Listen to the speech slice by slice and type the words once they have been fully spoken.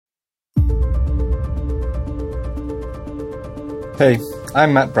Hey,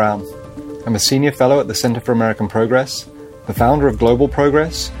 I'm Matt Browne. I'm a senior fellow at the Center for American Progress, the founder of Global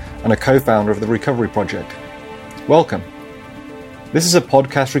Progress, and a co-founder of the Recovery Project. Welcome. This is a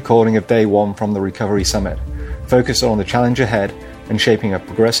podcast recording of Day 1 from the Recovery Summit, focused on the challenge ahead and shaping a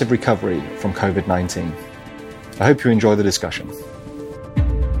progressive recovery from COVID-19. I hope you enjoy the discussion.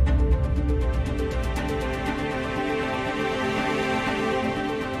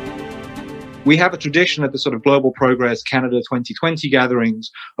 We have a tradition at the sort of Global Progress Canada 2020 gatherings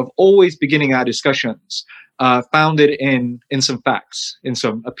of always beginning our discussions founded in some facts, in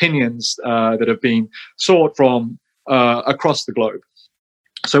some opinions that have been sought from across the globe.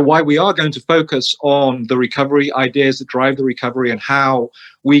 So while we are going to focus on the recovery, ideas that drive the recovery, and how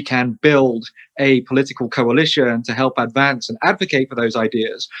we can build a political coalition to help advance and advocate for those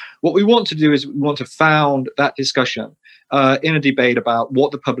ideas, what we want to do is we want to found that discussion in a debate about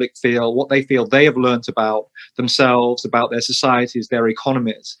what the public feel, what they feel they have learned about themselves, about their societies, their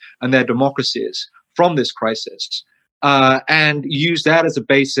economies, and their democracies from this crisis, and use that as a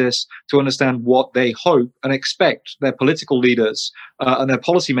basis to understand what they hope and expect their political leaders and their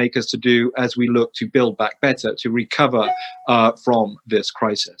policymakers to do as we look to build back better, to recover from this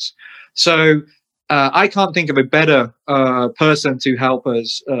crisis. So I can't think of a better person to help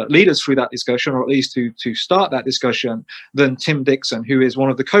us lead us through that discussion, or at least to start that discussion, than Tim Dixon, who is one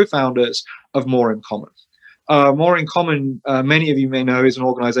of the co-founders of More in Common. More in Common, many of you may know, is an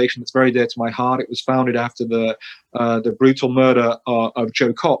organization that's very dear to my heart. It was founded after the brutal murder of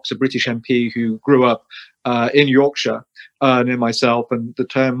Joe Cox, a British MP who grew up in Yorkshire near myself. And the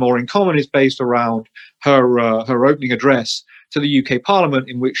term More in Common is based around her opening address to the UK Parliament,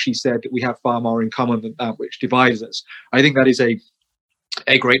 in which she said that we have far more in common than that which divides us. I think that is a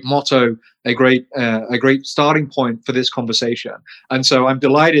great motto, a great starting point for this conversation. And so I'm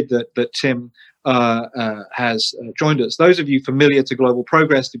delighted that Tim has joined us. Those of you familiar to Global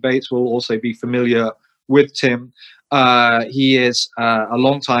Progress debates will also be familiar with Tim. He is a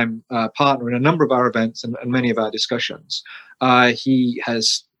long-time partner in a number of our events and many of our discussions. He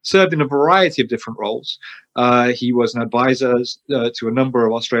has served in a variety of different roles. He was an advisor to a number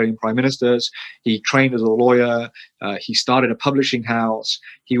of Australian prime ministers. He trained as a lawyer. He started a publishing house.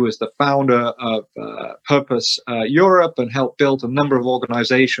 He was the founder of Purpose Europe and helped build a number of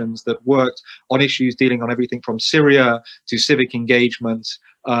organizations that worked on issues dealing on everything from Syria to civic engagement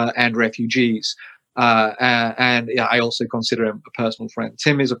and refugees. And I also consider him a personal friend.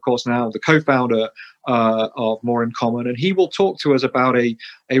 Tim is, of course, now the co-founder of More in Common, and he will talk to us about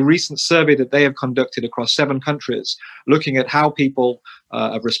a recent survey that they have conducted across 7 countries, looking at how people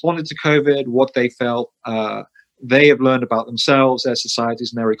have responded to COVID, what they felt they have learned about themselves, their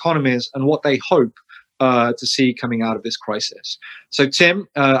societies, and their economies, and what they hope to see coming out of this crisis. So, Tim,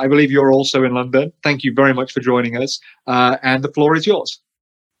 I believe you're also in London. Thank you very much for joining us, and the floor is yours.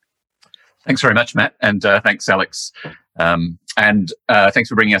 Thanks very much, Matt, and thanks, Alex, and thanks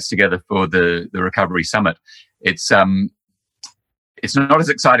for bringing us together for the Recovery Summit. It's not as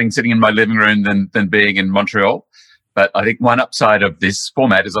exciting sitting in my living room than being in Montreal, but I think one upside of this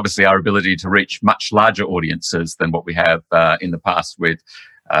format is obviously our ability to reach much larger audiences than what we have in the past with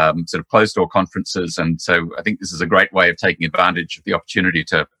sort of closed-door conferences, and so I think this is a great way of taking advantage of the opportunity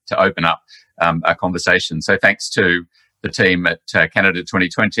to open up our conversation. So thanks to the team at Canada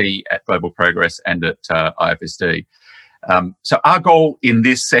 2020, at Global Progress, and at IFSD. So our goal in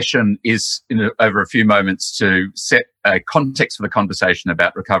this session is, over a few moments, to set a context for the conversation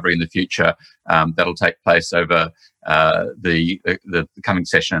about recovery in the future that'll take place over the coming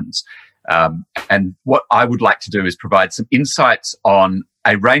sessions. And what I would like to do is provide some insights on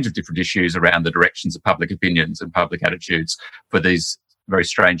a range of different issues around the directions of public opinions and public attitudes for these very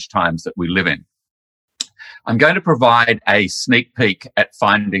strange times that we live in. I'm going to provide a sneak peek at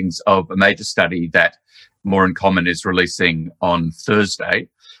findings of a major study that More in Common is releasing on Thursday.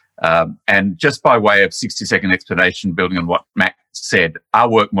 And just by way of 60-second explanation, building on what Matt said, our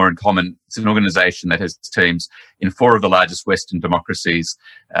work, More in Common, is an organisation that has teams in 4 of the largest Western democracies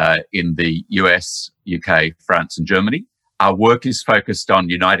in the US, UK, France and Germany. Our work is focused on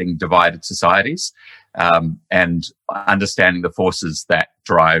uniting divided societies and understanding the forces that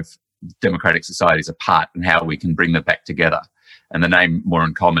drive democratic societies apart and how we can bring them back together. And the name More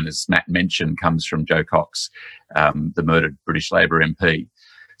in Common, as Matt mentioned, comes from Joe Cox, the murdered British Labour MP.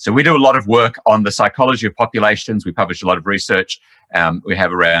 So we do a lot of work on the psychology of populations. We publish a lot of research. We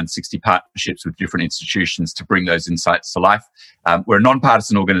have around 60 partnerships with different institutions to bring those insights to life. We're a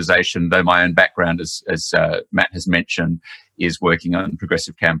non-partisan organisation, though my own background, as Matt has mentioned, is working on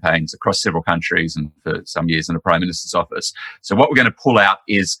progressive campaigns across several countries and for some years in the Prime Minister's office. So what we're going to pull out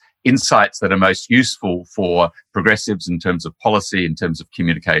is insights that are most useful for progressives in terms of policy, in terms of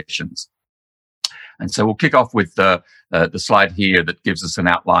communications. And so we'll kick off with the slide here that gives us an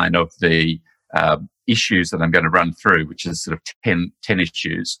outline of the issues that I'm going to run through, which is sort of 10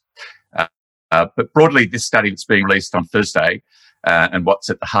 issues. But broadly, this study that's being released on Thursday and what's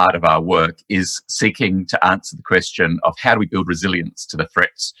at the heart of our work is seeking to answer the question of how do we build resilience to the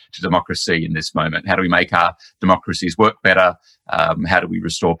threats to democracy in this moment? How do we make our democracies work better? How do we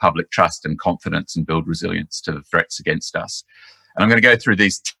restore public trust and confidence and build resilience to the threats against us? And I'm going to go through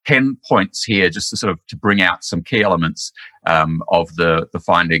these 10 points here just to sort of to bring out some key elements of the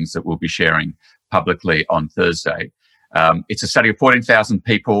findings that we'll be sharing publicly on Thursday. It's a study of 14,000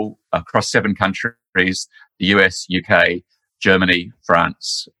 people across 7 countries, the US, UK, Germany,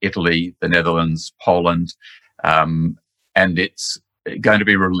 France, Italy, the Netherlands, Poland, and it's going to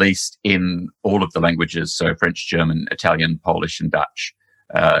be released in all of the languages, so French, German, Italian, Polish, and Dutch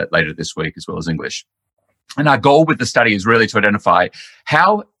later this week, as well as English. And our goal with the study is really to identify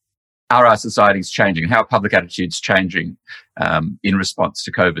how are our societies changing, how are public attitudes changing in response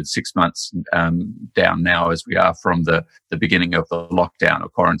to COVID 6 months down now as we are from the beginning of the lockdown or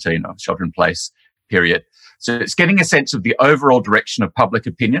quarantine or shelter-in-place period. So it's getting a sense of the overall direction of public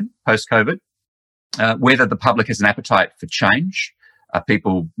opinion post-COVID, whether the public has an appetite for change. Are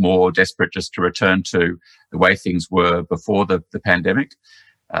people more desperate just to return to the way things were before the pandemic?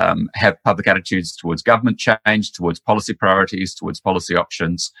 Have public attitudes towards government change, towards policy priorities, towards policy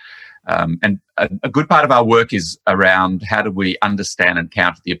options. And a good part of our work is around how do we understand and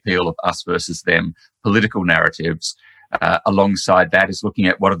counter the appeal of us versus them political narratives. Alongside that is looking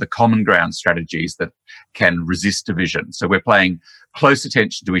at what are the common ground strategies that can resist division. So we're paying close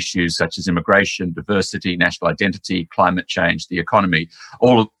attention to issues such as immigration, diversity, national identity, climate change, the economy,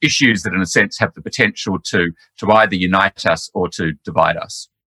 all issues that in a sense have the potential to either unite us or to divide us.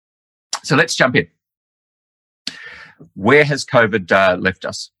 So let's jump in. Where has COVID left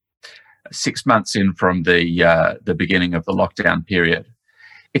us? 6 months in from the beginning of the lockdown period.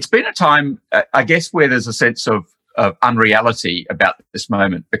 It's been a time, I guess, where there's a sense of unreality about this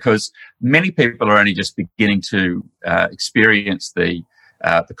moment because many people are only just beginning to experience the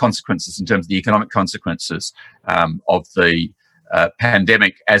consequences in terms of the economic consequences of the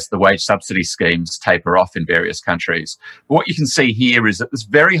pandemic as the wage subsidy schemes taper off in various countries. But what you can see here is that there's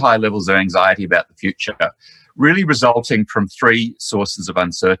very high levels of anxiety about the future, really resulting from 3 sources of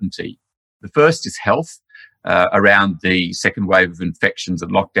uncertainty. The first is health, around the second wave of infections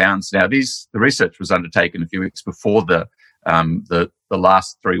and lockdowns. Now, the research was undertaken a few weeks before the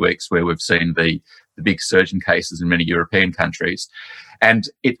last 3 weeks where we've seen the big surge in cases in many European countries. And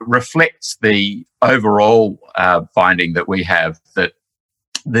it reflects the overall finding that we have that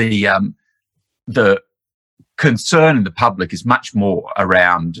the concern in the public is much more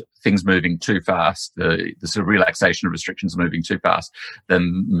around things moving too fast, the sort of relaxation of restrictions moving too fast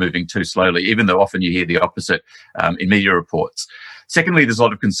than moving too slowly, even though often you hear the opposite in media reports. Secondly, there's a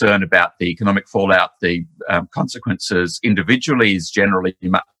lot of concern about the economic fallout. The consequences individually is generally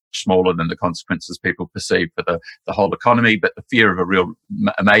much smaller than the consequences people perceive for the whole economy, but the fear of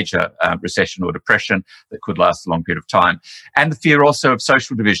a major recession or depression that could last a long period of time. And the fear also of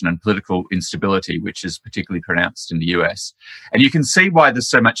social division and political instability, which is particularly pronounced in the US. And you can see why there's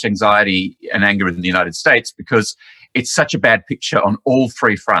so much anxiety and anger in the United States, because it's such a bad picture on all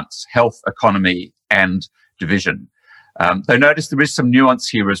 3 fronts: health, economy, and division. Though notice there is some nuance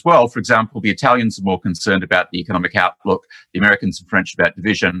here as well. For example, the Italians are more concerned about the economic outlook, the Americans and French about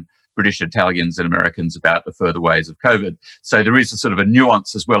division, British, Italians and Americans about the further waves of COVID. So there is a sort of a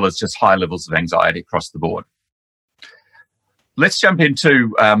nuance as well as just high levels of anxiety across the board. Let's jump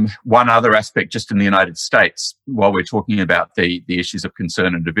into one other aspect just in the United States while we're talking about the issues of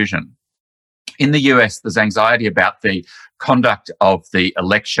concern and division. In the US, there's anxiety about the conduct of the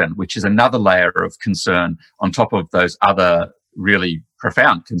election, which is another layer of concern on top of those other really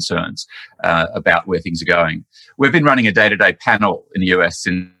profound concerns about where things are going. We've been running a day-to-day panel in the US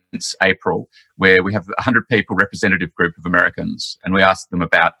since April, where we have a 100 people representative group of Americans, and we ask them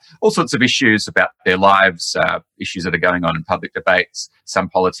about all sorts of issues about their lives, issues that are going on in public debates, some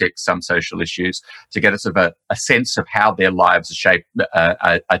politics, some social issues, to get us a sense of how their lives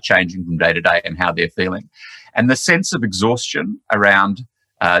are changing from day to day and how they're feeling. And the sense of exhaustion around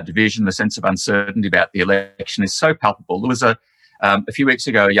division, the sense of uncertainty about the election is so palpable. There was a few weeks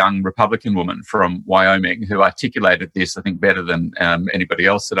ago, a young Republican woman from Wyoming who articulated this, I think, better than anybody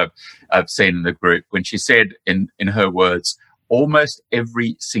else that I've seen in the group, when she said, in her words, almost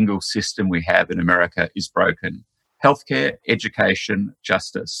every single system we have in America is broken. Healthcare, education,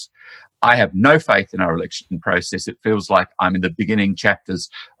 justice. I have no faith in our election process. It feels like I'm in the beginning chapters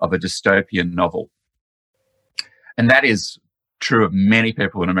of a dystopian novel. And that is true of many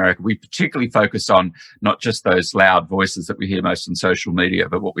people in America. We particularly focus on not just those loud voices that we hear most on social media,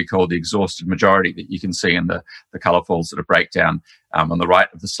 but what we call the exhausted majority that you can see in the colourful sort of breakdown on the right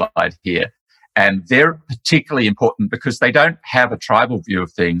of the slide here. And they're particularly important because they don't have a tribal view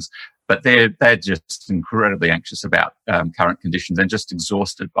of things, but they're just incredibly anxious about current conditions and just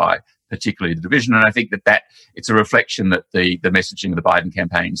exhausted by particularly the division. And I think that it's a reflection that the messaging of the Biden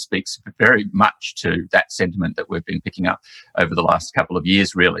campaign speaks very much to that sentiment that we've been picking up over the last couple of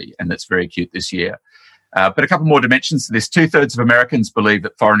years, really, and that's very acute this year. But a couple more dimensions to this. 2/3 of Americans believe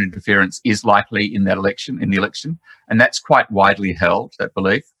that foreign interference is likely in the election, and that's quite widely held, that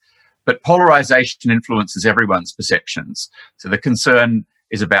belief. But polarisation influences everyone's perceptions. So the concern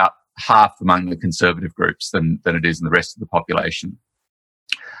is about half among the conservative groups than it is in the rest of the population.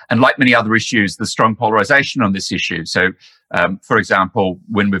 And like many other issues, there's strong polarisation on this issue. So, for example,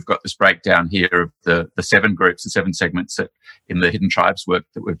 when we've got this breakdown here of the 7 groups, the 7 segments in the Hidden Tribes work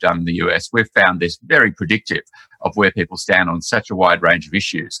that we've done in the US, we've found this very predictive of where people stand on such a wide range of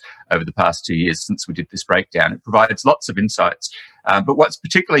issues over the past 2 years since we did this breakdown. It provides lots of insights. But what's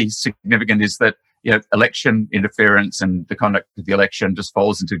particularly significant is that election interference and the conduct of the election just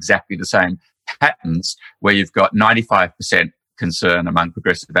falls into exactly the same patterns, where you've got 95% concern among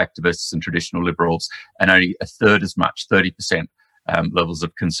progressive activists and traditional liberals, and only a third as much, 30% levels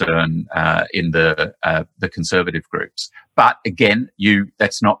of concern in the conservative groups. But again,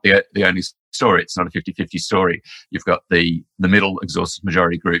 that's not the only story. It's not a 50-50 story. You've got the middle exhausted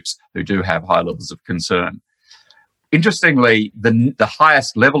majority groups who do have high levels of concern. Interestingly, the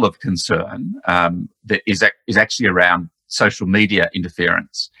highest level of concern that is actually around social media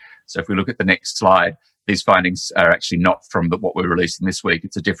interference. So if we look at the next slide, these findings are actually not from what we're releasing this week.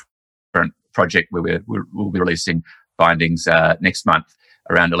 It's a different project where we'll be releasing findings next month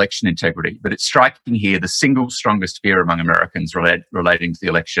around election integrity. But it's striking here, the single strongest fear among Americans relating to the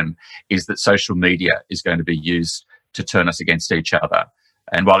election is that social media is going to be used to turn us against each other.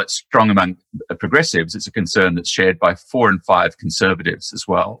 And while it's strong among progressives, it's a concern that's shared by 4 in 5 conservatives as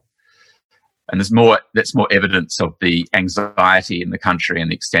well. And that's more evidence of the anxiety in the country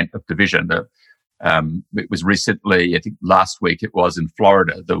and the extent of division. It was recently, I think last week it was in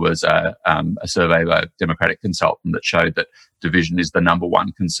Florida, there was a survey by a Democratic consultant that showed that division is the number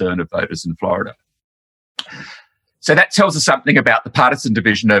one concern of voters in Florida. So that tells us something about the partisan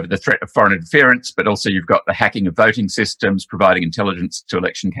division over the threat of foreign interference, but also you've got the hacking of voting systems, providing intelligence to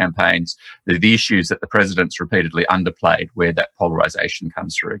election campaigns, the issues that the president's repeatedly underplayed, where that polarisation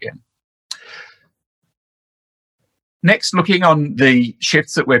comes through again. Next, looking on the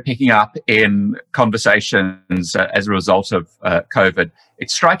shifts that we're picking up in conversations as a result of COVID,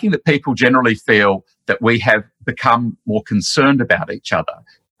 it's striking that people generally feel that we have become more concerned about each other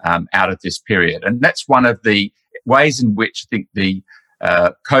out of this period. And that's one of the ways in which I think the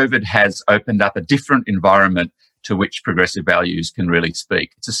COVID has opened up a different environment to which progressive values can really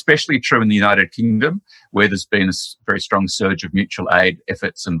speak. It's especially true in the United Kingdom, where there's been a very strong surge of mutual aid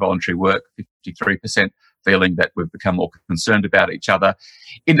efforts and voluntary work, 53% feeling that we've become more concerned about each other,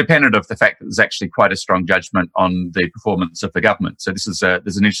 independent of the fact that there's actually quite a strong judgment on the performance of the government. So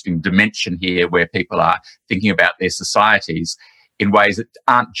there's an interesting dimension here where people are thinking about their societies in ways that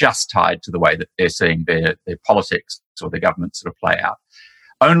aren't just tied to the way that they're seeing their politics or their government sort of play out.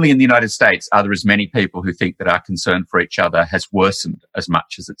 Only in the United States are there as many people who think that our concern for each other has worsened as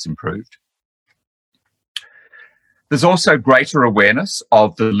much as it's improved. There's also greater awareness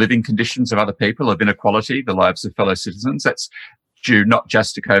of the living conditions of other people, of inequality, the lives of fellow citizens. That's due not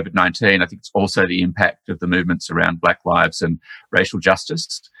just to COVID-19. I think it's also the impact of the movements around Black lives and racial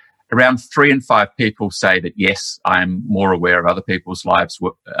justice. Around 3 in 5 people say that, yes, I'm more aware of other people's lives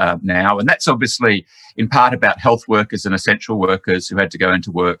now. And that's obviously in part about health workers and essential workers who had to go into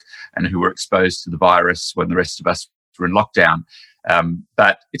work and who were exposed to the virus when the rest of us were in lockdown.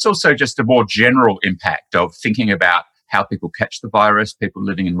 But it's also just a more general impact of thinking about how people catch the virus, people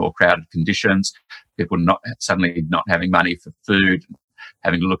living in more crowded conditions, people suddenly not having money for food,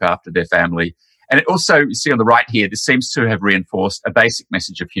 having to look after their family. And it also, you see on the right here, this seems to have reinforced a basic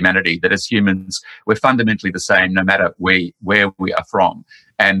message of humanity, that as humans, we're fundamentally the same no matter where we are from.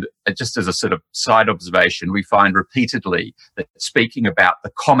 And just as a sort of side observation, we find repeatedly that speaking about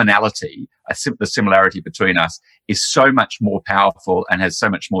the commonality, the similarity between us, is so much more powerful and has so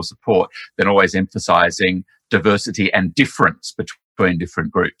much more support than always emphasising diversity and difference between different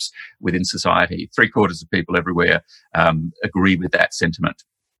groups within society. 3/4 of people everywhere agree with that sentiment.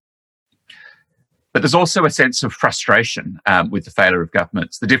 But there's also a sense of frustration with the failure of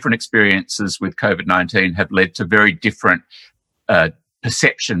governments. The different experiences with COVID-19 have led to very different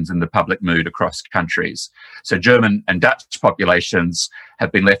perceptions in the public mood across countries. So German and Dutch populations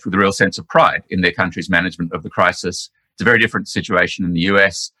have been left with a real sense of pride in their country's management of the crisis. It's a very different situation in the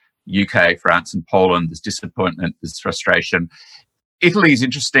US, UK, France and Poland. There's disappointment, there's frustration. Italy is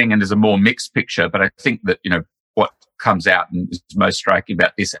interesting and there's a more mixed picture, but I think that, what comes out and is most striking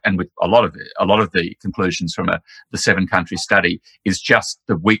about this, and with a lot of the conclusions from the 7-country study, is just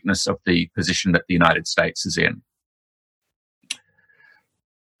the weakness of the position that the United States is in.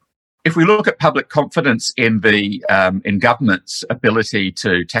 If we look at public confidence in in government's ability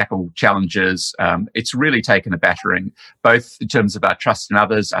to tackle challenges, it's really taken a battering, both in terms of our trust in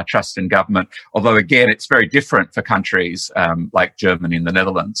others, our trust in government, although again, it's very different for countries like Germany and the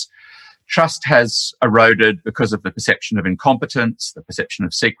Netherlands. Trust has eroded because of the perception of incompetence, the perception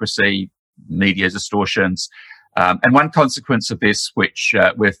of secrecy, media distortions. And one consequence of this, which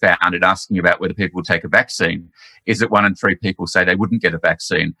we've found in asking about whether people will take a vaccine, is that 1 in 3 people say they wouldn't get a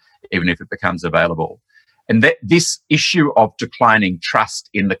vaccine, even if it becomes available. And that this issue of declining trust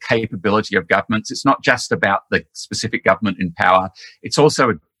in the capability of governments, it's not just about the specific government in power. It's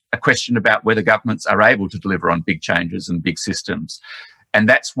also a question about whether governments are able to deliver on big changes and big systems. And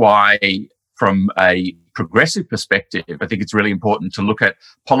that's why, from a progressive perspective, I think it's really important to look at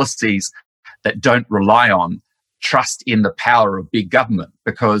policies that don't rely on trust in the power of big government,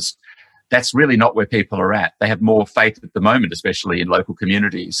 because that's really not where people are at. They have more faith at the moment, especially in local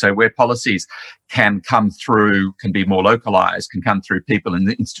communities. So where policies can come through, can be more localised, can come through people and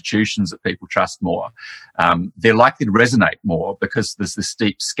the institutions that people trust more, they're likely to resonate more, because there's this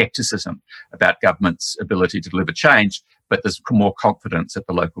deep scepticism about government's ability to deliver change, but there's more confidence at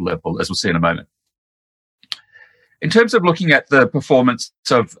the local level, as we'll see in a moment. In terms of looking at the performance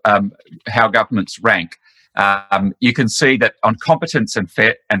of how governments rank, you can see that on competence and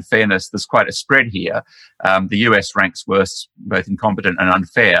fairness, there's quite a spread here. The US ranks worse, both incompetent and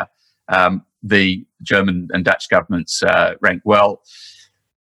unfair. The German and Dutch governments rank well.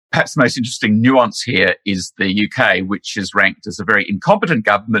 Perhaps the most interesting nuance here is the UK, which is ranked as a very incompetent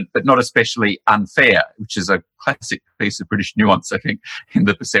government, but not especially unfair, which is a classic piece of British nuance, I think, in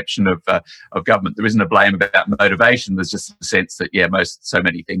the perception of government. There isn't a blame about motivation. There's just a sense that, so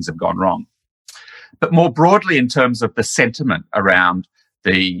many things have gone wrong. But more broadly, in terms of the sentiment around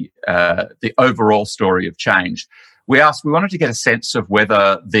the overall story of change, we wanted to get a sense of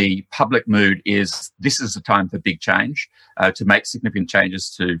whether the public mood is, this is a time for big change, to make significant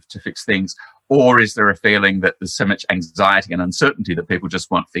changes to fix things, or is there a feeling that there's so much anxiety and uncertainty that people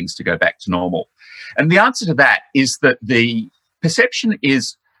just want things to go back to normal? And the answer to that is that the perception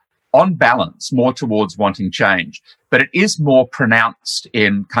is, on balance, more towards wanting change, but it is more pronounced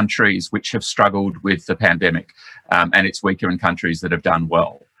in countries which have struggled with the pandemic, and it's weaker in countries that have done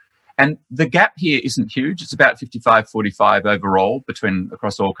well. And the gap here isn't huge. It's about 55-45 overall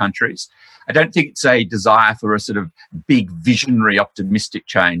across all countries. I don't think it's a desire for a sort of big, visionary, optimistic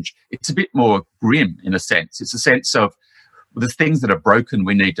change. It's a bit more grim in a sense. It's a sense of the things that are broken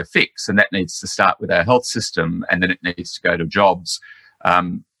we need to fix, and that needs to start with our health system, and then it needs to go to jobs.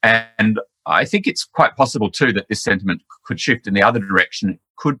 And I think it's quite possible too that this sentiment could shift in the other direction. It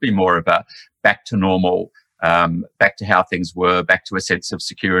could be more of a back to normal, back to how things were, back to a sense of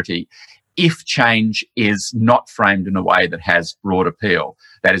security, if change is not framed in a way that has broad appeal.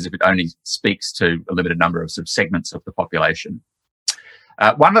 That is, if it only speaks to a limited number of segments of the population.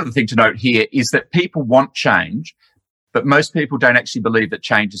 One other thing to note here is that people want change, but most people don't actually believe that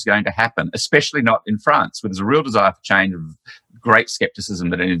change is going to happen, especially not in France, where there's a real desire for change, great scepticism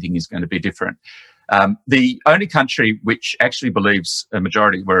that anything is going to be different. The only country which actually believes where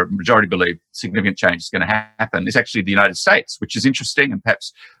a majority believe significant change is going to happen is actually the United States, which is interesting and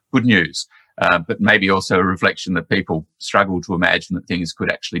perhaps good news, but maybe also a reflection that people struggle to imagine that things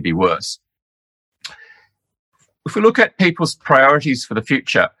could actually be worse. If we look at people's priorities for the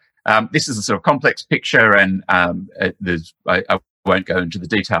future, this is a sort of complex picture, and I won't go into the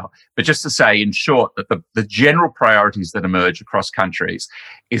detail, but just to say in short that the general priorities that emerge across countries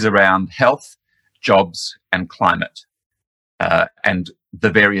is around health, jobs and climate, and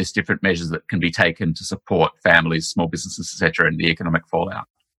the various different measures that can be taken to support families, small businesses, etc., and the economic fallout.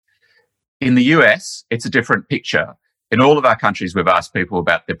 In the US, it's a different picture. In all of our countries, we've asked people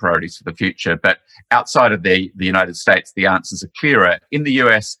about their priorities for the future, but outside of the United States, the answers are clearer. In the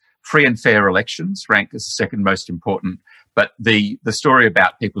US, free and fair elections rank as the second most important, but the story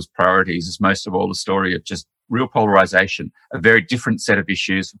about people's priorities is most of all a story of just real polarisation, a very different set of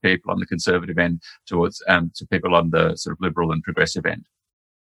issues for people on the conservative end to people on the sort of liberal and progressive end.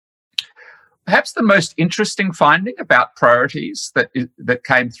 Perhaps the most interesting finding about priorities that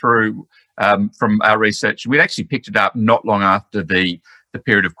came through from our research, and we'd actually picked it up not long after the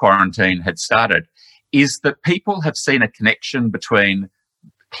period of quarantine had started, is that people have seen a connection between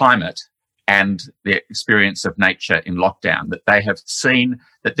climate and the experience of nature in lockdown, that they have seen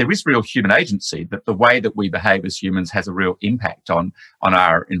that there is real human agency, that the way that we behave as humans has a real impact on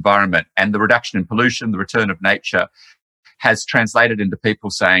our environment. And the reduction in pollution, the return of nature, has translated into people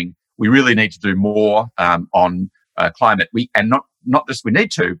saying, we really need to do more on climate. Not just we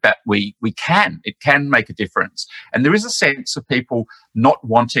need to, but we can. It can make a difference. And there is a sense of people not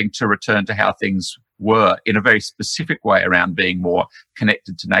wanting to return to how things were in a very specific way around being more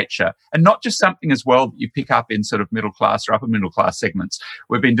connected to nature. And not just something as well that you pick up in sort of middle class or upper middle class segments.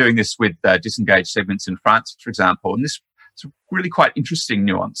 We've been doing this with disengaged segments in France, for example, and this is a really quite interesting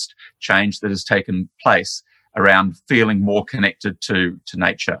nuanced change that has taken place around feeling more connected to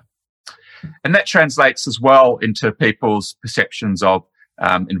nature. And that translates as well into people's perceptions of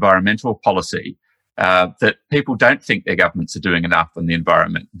environmental policy, that people don't think their governments are doing enough on the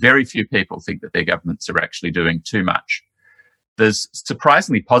environment. Very few people think that their governments are actually doing too much. There's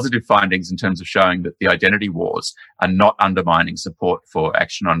surprisingly positive findings in terms of showing that the identity wars are not undermining support for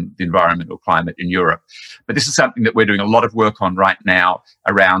action on the environment or climate in Europe. But this is something that we're doing a lot of work on right now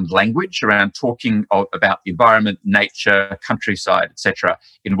around language, around talking about the environment, nature, countryside, etc.,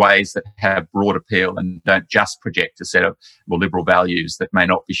 in ways that have broad appeal and don't just project a set of more liberal values that may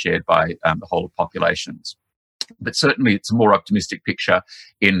not be shared by the whole of populations. But certainly it's a more optimistic picture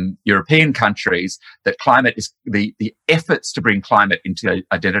in European countries that climate is the efforts to bring climate into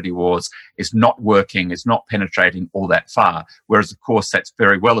identity wars is not working, is not penetrating all that far, whereas, of course, that's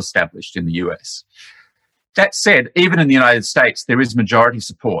very well established in the US. That said, even in the United States, there is majority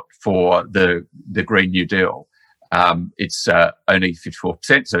support for the Green New Deal. It's only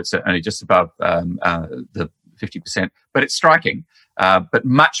 54%, so it's only just above the 50%, but it's striking. But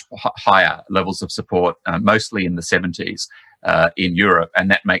much higher levels of support, mostly in the 70s in Europe.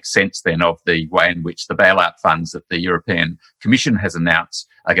 And that makes sense then of the way in which the bailout funds that the European Commission has announced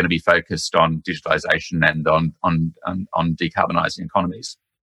are going to be focused on digitalisation and on decarbonising economies.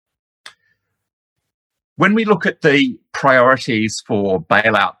 When we look at the priorities for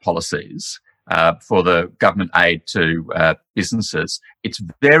bailout policies, for the government aid to businesses, it's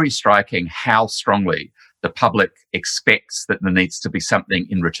very striking how strongly the public expects that there needs to be something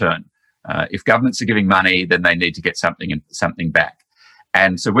in return. If governments are giving money, then they need to get something back.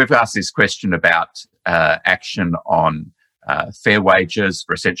 And so we've asked this question about action on fair wages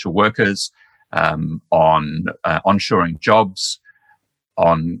for essential workers, on onshoring jobs,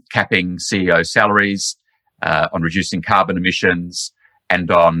 on capping CEO salaries, on reducing carbon emissions,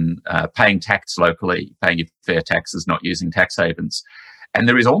 and on paying tax locally, paying your fair taxes, not using tax havens. And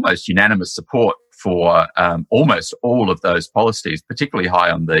there is almost unanimous support for almost all of those policies, particularly high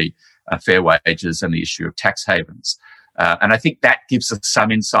on the fair wages and the issue of tax havens. And I think that gives us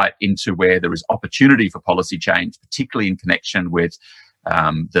some insight into where there is opportunity for policy change, particularly in connection with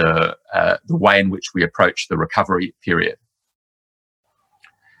the way in which we approach the recovery period.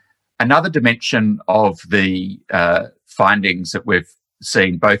 Another dimension of the findings that we've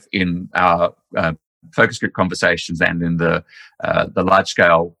seen both in our focus group conversations and in the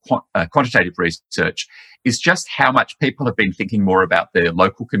large-scale quantitative research is just how much people have been thinking more about their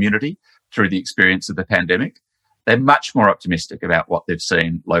local community through the experience of the pandemic. They're much more optimistic about what they've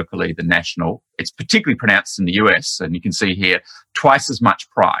seen locally than national. It's particularly pronounced in the US, and you can see here twice as much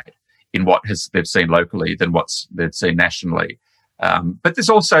pride in what they've seen locally than what they've seen nationally. But there's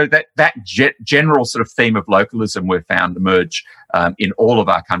also that general sort of theme of localism we've found emerge in all of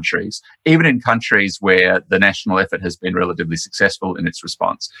our countries, even in countries where the national effort has been relatively successful in its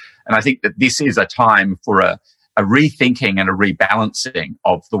response. And I think that this is a time for a rethinking and a rebalancing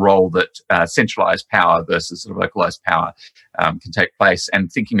of the role that centralised power versus sort of localised power can take place,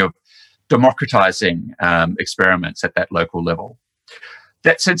 and thinking of democratising experiments at that local level.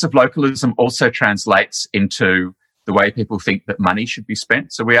 That sense of localism also translates into the way people think that money should be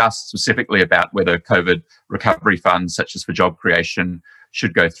spent. So we asked specifically about whether COVID recovery funds, such as for job creation,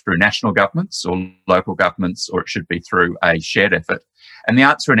 should go through national governments or local governments, or it should be through a shared effort. And the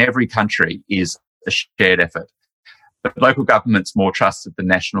answer in every country is a shared effort. But local government's more trusted than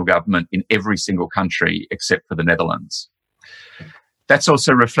national government in every single country except for the Netherlands. That's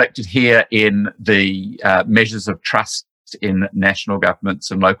also reflected here in the measures of trust in national governments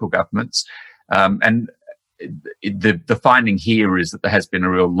and local governments. And the finding here is that there has been a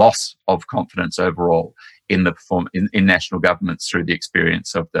real loss of confidence overall in national governments through the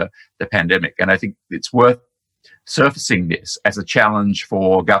experience of the pandemic. And I think it's worth surfacing this as a challenge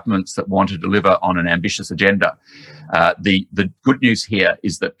for governments that want to deliver on an ambitious agenda. The good news here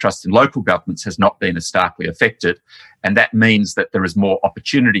is that trust in local governments has not been as starkly affected, and that means that there is more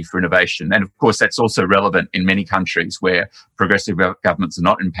opportunity for innovation. And of course, that's also relevant in many countries where progressive governments are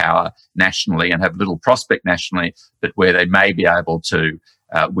not in power nationally and have little prospect nationally, but where they may be able to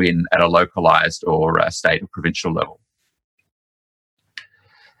win at a localised or state or provincial level.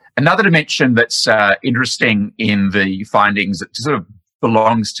 Another dimension that's interesting in the findings that sort of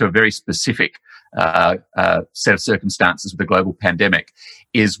belongs to a very specific set of circumstances with the global pandemic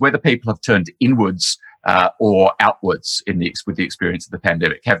is whether people have turned inwards or outwards with the experience of the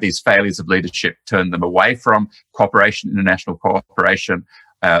pandemic. Have these failures of leadership turned them away from cooperation, international cooperation,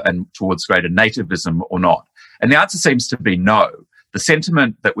 and towards greater nativism or not? And the answer seems to be no. The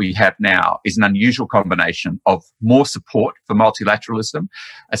sentiment that we have now is an unusual combination of more support for multilateralism,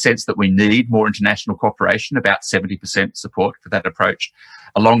 a sense that we need more international cooperation, about 70% support for that approach,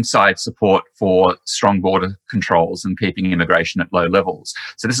 alongside support for strong border controls and keeping immigration at low levels.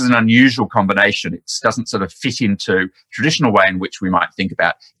 So this is an unusual combination. It doesn't sort of fit into traditional way in which we might think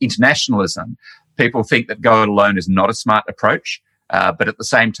about internationalism. People think that go it alone is not a smart approach, but at the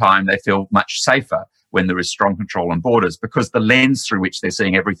same time, they feel much safer when there is strong control on borders, because the lens through which they're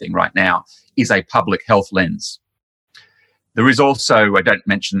seeing everything right now is a public health lens. There is also, I don't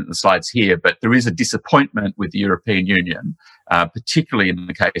mention it in the slides here, but there is a disappointment with the European Union, particularly in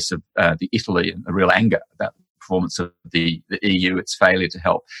the case of the Italy, and a real anger about the performance of the EU, its failure to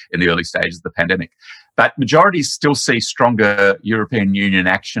help in the early stages of the pandemic. But majorities still see stronger European Union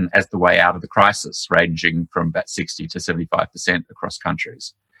action as the way out of the crisis, ranging from about 60 to 75% across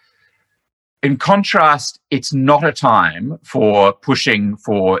countries. In contrast, it's not a time for pushing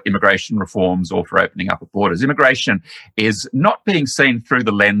for immigration reforms or for opening up of borders. Immigration is not being seen through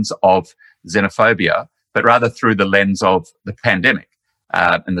the lens of xenophobia, but rather through the lens of the pandemic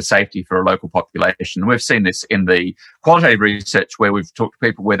and the safety for a local population. We've seen this in the qualitative research where we've talked to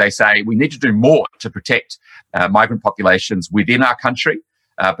people where they say we need to do more to protect migrant populations within our country,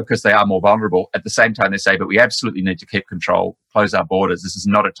 because they are more vulnerable. At the same time, they say, but we absolutely need to keep control, close our borders. This is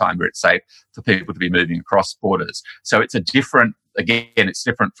not a time where it's safe for people to be moving across borders. So it's it's different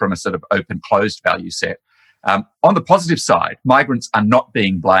from a sort of open, closed value set. On the positive side, migrants are not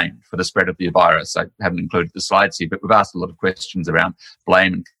being blamed for the spread of the virus. I haven't included the slides here, but we've asked a lot of questions around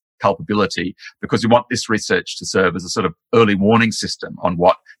blame and culpability, because we want this research to serve as a sort of early warning system on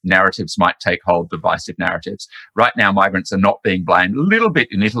what narratives might take hold, divisive narratives. Right now, migrants are not being blamed, a little bit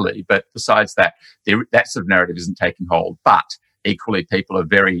in Italy, but besides that, that sort of narrative isn't taking hold. But equally, people are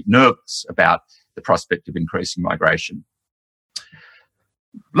very nervous about the prospect of increasing migration.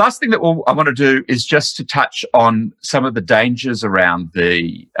 Last thing that I want to do is just to touch on some of the dangers around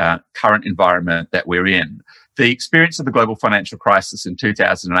the current environment that we're in. The experience of the global financial crisis in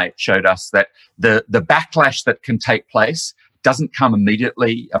 2008 showed us that the backlash that can take place doesn't come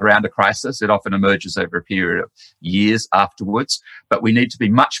immediately around a crisis. It often emerges over a period of years afterwards. But we need to be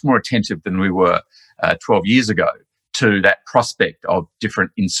much more attentive than we were 12 years ago to that prospect of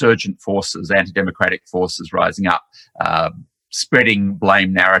different insurgent forces, anti-democratic forces rising up, spreading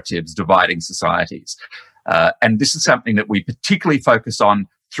blame narratives, dividing societies. And this is something that we particularly focus on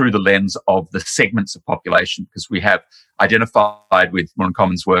through the lens of the segments of population, because we have identified with Moore &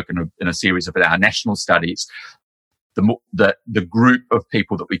 Common's work in a series of our national studies, the group of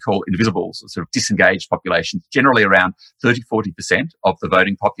people that we call invisibles, sort of disengaged populations, generally around 30-40% of the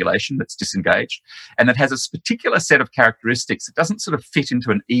voting population that's disengaged, and that has a particular set of characteristics that doesn't sort of fit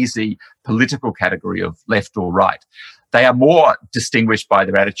into an easy political category of left or right. They are more distinguished by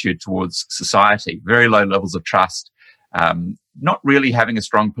their attitude towards society, very low levels of trust, not really having a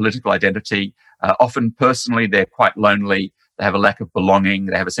strong political identity. Often personally, they're quite lonely. They have a lack of belonging.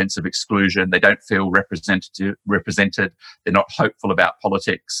 They have a sense of exclusion. They don't feel represented. They're not hopeful about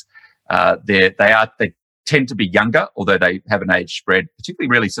politics. They tend to be younger, although they have an age spread, particularly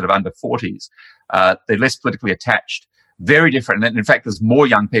really sort of under 40s. They're less politically attached. Very different. And in fact, there's more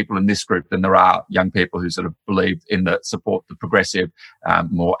young people in this group than there are young people who sort of believe in the progressive,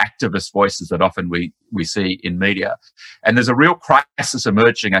 more activist voices that often we see in media. And there's a real crisis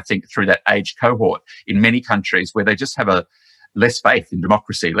emerging, I think, through that age cohort in many countries where they just have a less faith in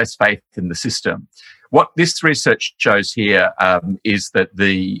democracy, less faith in the system. What this research shows here is that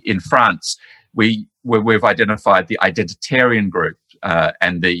in France, we've identified the identitarian group,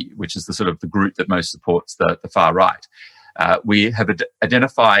 which is the sort of the group that most supports the far right. We have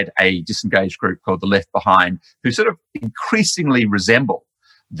identified a disengaged group called the Left Behind, who sort of increasingly resemble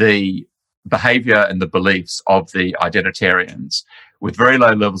the behaviour and the beliefs of the identitarians. with very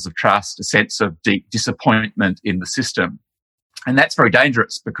low levels of trust, a sense of deep disappointment in the system. And that's very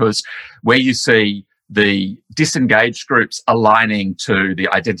dangerous, because where you see the disengaged groups aligning to the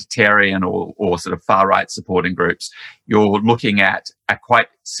identitarian or sort of far-right supporting groups, you're looking at a quite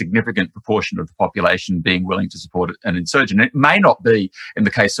significant proportion of the population being willing to support an insurgent. It may not be, in the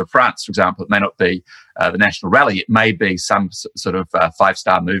case of France, for example, it may not be the National Rally. It may be some sort of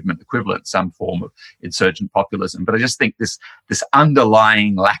five-star movement equivalent, some form of insurgent populism. But I just think this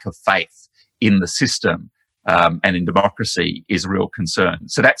underlying lack of faith in the system and in democracy is a real concern.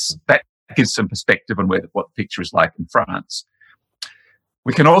 So that gives some perspective on what the picture is like in France.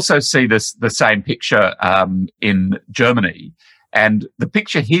 We can also see the same picture in Germany. And the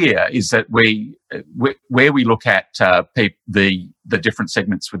picture here is that where we look at the different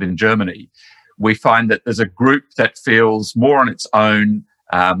segments within Germany, we find that there's a group that feels more on its own,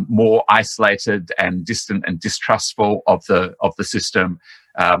 more isolated and distant and distrustful of the system.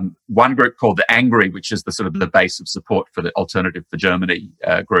 One group called the Angry, which is the sort of the base of support for the Alternative for Germany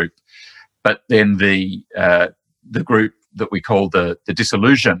group. But then the group that we call the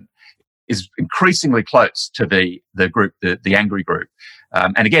Disillusion is increasingly close to the group, the Angry group.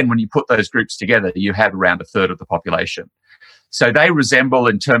 And again, when you put those groups together, you have around a third of the population. So they resemble,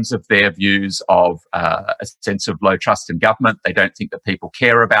 in terms of their views of a sense of low trust in government. They don't think that people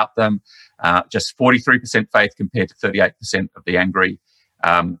care about them. Just 43% faith compared to 38% of the Angry.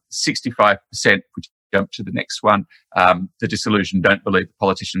 65%, which jump to the next one, the Disillusioned don't believe that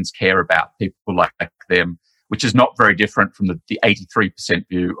politicians care about people like them, which is not very different from the 83%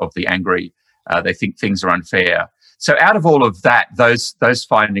 view of the Angry. They think things are unfair. So out of all of that, those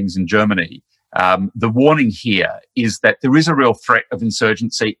findings in Germany, the warning here is that there is a real threat of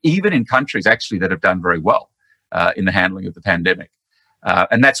insurgency, even in countries actually that have done very well in the handling of the pandemic.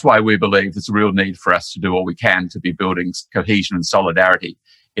 And that's why we believe there's a real need for us to do all we can to be building cohesion and solidarity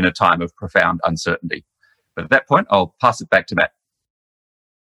in a time of profound uncertainty. But at that point, I'll pass it back to Matt.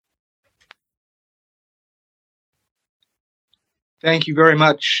 Thank you very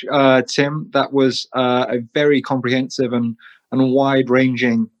much, Tim. That was a very comprehensive and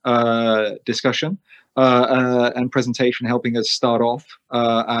wide-ranging discussion and presentation, helping us start off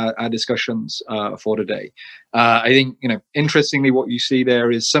our discussions for today. I think, interestingly, what you see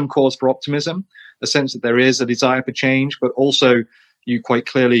there is some cause for optimism, a sense that there is a desire for change, but also you quite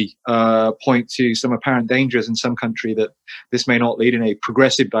clearly point to some apparent dangers in some country, that this may not lead in a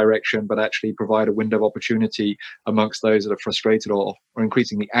progressive direction, but actually provide a window of opportunity amongst those that are frustrated or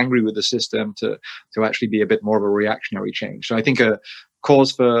increasingly angry with the system to actually be a bit more of a reactionary change. So I think a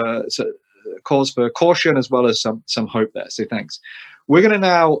cause for caution as well as some hope there. So thanks. We're going to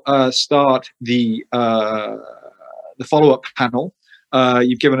now start the follow-up panel.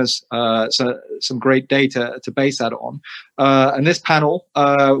 You've given us some great data to base that on. And this panel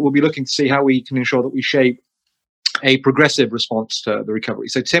will be looking to see how we can ensure that we shape a progressive response to the recovery.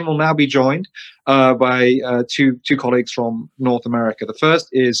 So Tim will now be joined by two colleagues from North America. The first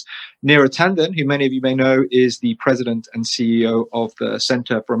is Neera Tanden, who many of you may know is the president and CEO of the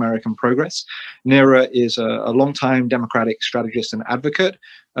Center for American Progress. Neera is a longtime Democratic strategist and advocate.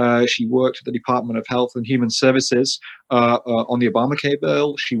 She worked at the Department of Health and Human Services on the Obamacare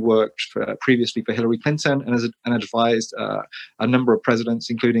bill. She worked previously for Hillary Clinton and advised a number of presidents,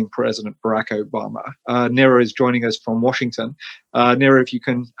 including President Barack Obama. Neera is joining us from Washington. Neera, if you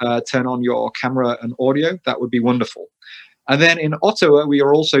can turn on your camera and audio, that would be wonderful. And then in Ottawa, we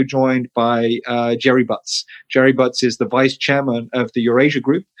are also joined by Gerry Butts. Gerry Butts is the vice chairman of the Eurasia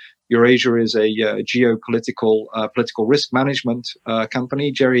Group. Eurasia is a geopolitical political risk management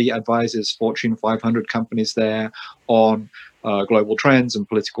company. Gerry advises Fortune 500 companies there on global trends and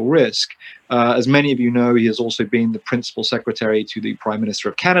political risk. As many of you know, he has also been the principal secretary to the Prime Minister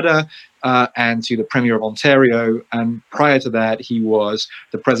of Canada and to the Premier of Ontario. And prior to that, he was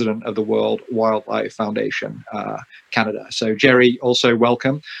the president of the World Wildlife Foundation Canada. So Gerry, also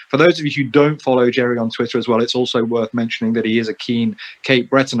welcome. For those of you who don't follow Gerry on Twitter as well, it's also worth mentioning that he is a keen Cape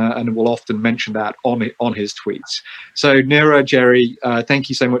Bretoner and will often mention that on his tweets. So Neera, Gerry, thank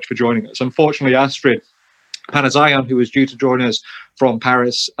you so much for joining us. Unfortunately, Astrid Panazion, who is due to join us from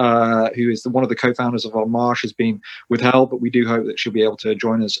Paris, who is one of the co-founders of Our Marche, has been withheld, but we do hope that she'll be able to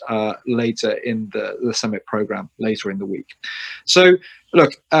join us later in the summit program later in the week. So,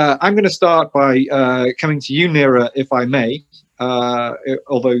 look, I'm going to start by coming to you, Neera, if I may,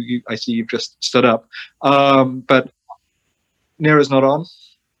 although I see you've just stood up. But Neera's not on?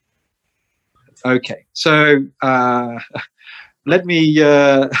 Okay, so let me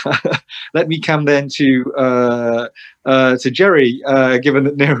come then to Gerry, given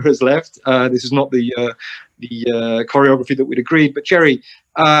that Neera has left. This is not the choreography that we'd agreed. But Gerry,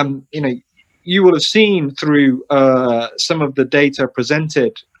 you will have seen through some of the data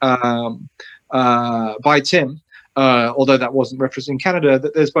presented by Tim, although that wasn't referencing Canada,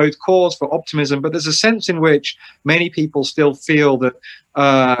 that there's both cause for optimism, but there's a sense in which many people still feel that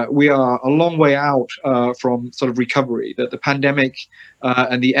we are a long way out from sort of recovery, that the pandemic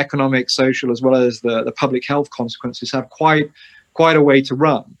and the economic, social, as well as the public health consequences have quite a way to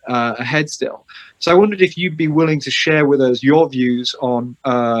run ahead still. So I wondered if you'd be willing to share with us your views on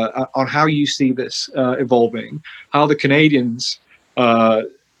how you see this evolving, how the Canadians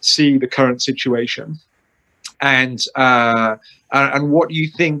see the current situation, and what you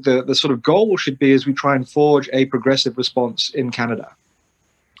think the sort of goal should be as we try and forge a progressive response in Canada.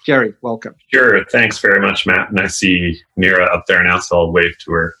 Gerry, welcome. Sure. Thanks very much, Matt. And I see Neera up there now, so I'll wave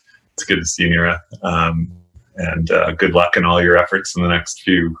to her. It's good to see you, Neera. And good luck in all your efforts in the next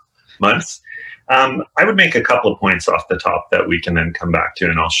few months. I would make a couple of points off the top that we can then come back to,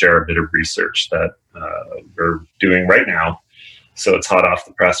 and I'll share a bit of research that we're doing right now. So it's hot off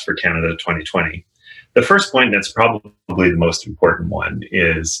the press for Canada 2020. The first point, that's probably the most important one,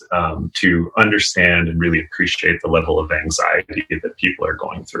 is to understand and really appreciate the level of anxiety that people are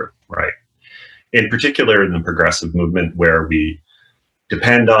going through, right? In particular, in the progressive movement, where we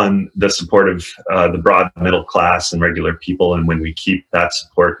depend on the support of the broad middle class and regular people, and when we keep that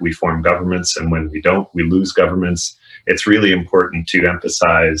support, we form governments, and when we don't, we lose governments. It's really important to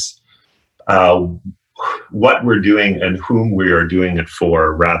emphasize what we're doing and whom we are doing it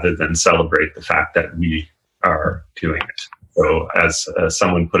for, rather than celebrate the fact that we are doing it. So as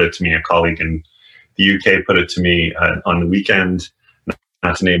someone put it to me, a colleague in the UK put it to me on the weekend,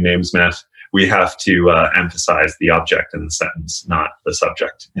 not to name names, Matt, we have to emphasize the object in the sentence, not the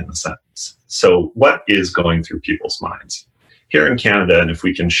subject in the sentence. So what is going through people's minds? Here in Canada, and if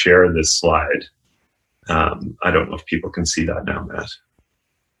we can share this slide, I don't know if people can see that now, Matt.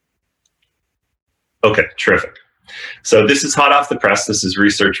 Okay, terrific. So this is hot off the press. This is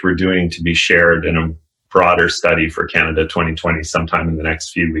research we're doing to be shared in a broader study for Canada 2020 sometime in the next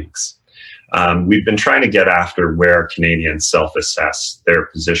few weeks. We've been trying to get after where Canadians self-assess their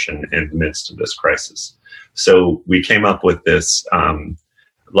position in the midst of this crisis. So we came up with this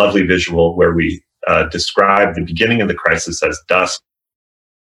lovely visual where we describe the beginning of the crisis as dusk,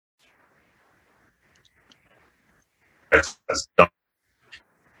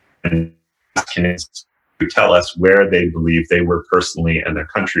 and Canadians who tell us where they believe they were personally and their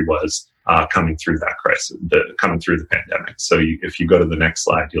country was coming through that crisis, coming through the pandemic. So if you go to the next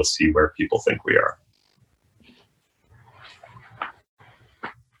slide, you'll see where people think we are.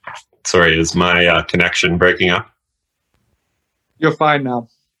 Sorry, is my connection breaking up? You're fine now.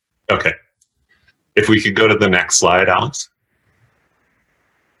 Okay. If we could go to the next slide, Alex.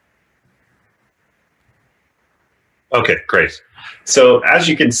 Okay, great. So as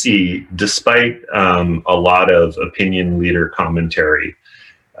you can see, despite a lot of opinion leader commentary,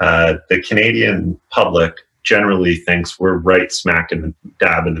 the Canadian public generally thinks we're right smack in the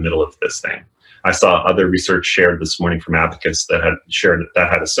dab in the middle of this thing. I saw other research shared this morning from Abacus that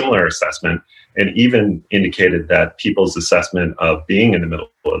had a similar assessment, and even indicated that people's assessment of being in the middle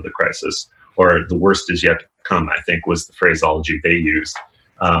of the crisis, or the worst is yet to come, I think was the phraseology they used,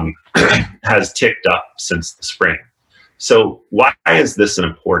 has ticked up since the spring. So why is this an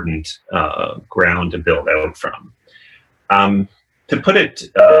important ground to build out from? To put it,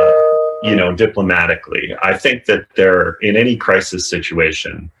 diplomatically, I think that in any crisis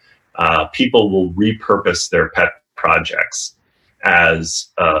situation, people will repurpose their pet projects as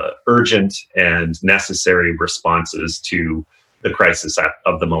urgent and necessary responses to the crisis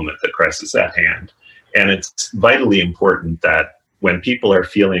of the moment, the crisis at hand. And it's vitally important that when people are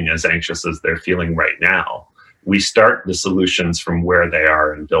feeling as anxious as they're feeling right now, we start the solutions from where they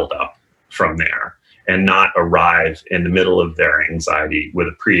are and build up from there, and not arrive in the middle of their anxiety with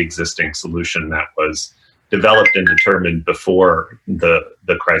a pre-existing solution that was developed and determined before the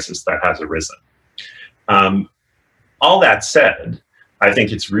crisis that has arisen. All that said, I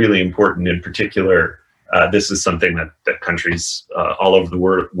think it's really important, in particular, this is something that countries all over the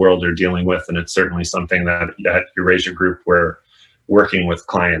world are dealing with, and it's certainly something that at Eurasia Group we're working with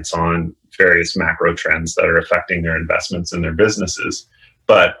clients on various macro trends that are affecting their investments and their businesses.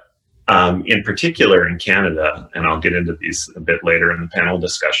 But in particular in Canada, and I'll get into these a bit later in the panel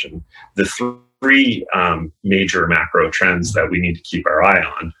discussion, the three major macro trends that we need to keep our eye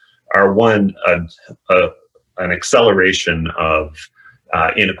on are, one, an acceleration of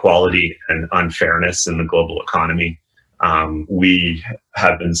inequality and unfairness in the global economy. We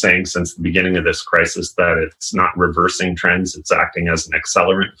have been saying since the beginning of this crisis that it's not reversing trends, it's acting as an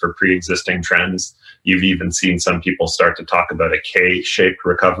accelerant for pre-existing trends. You've even seen some people start to talk about a K-shaped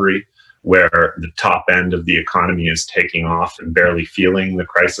recovery, where the top end of the economy is taking off and barely feeling the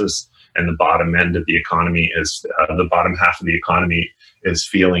crisis, and the bottom end of the economy is, the bottom half of the economy is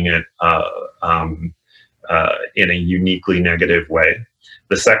feeling it in a uniquely negative way.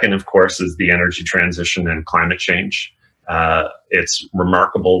 The second, of course, is the energy transition and climate change. It's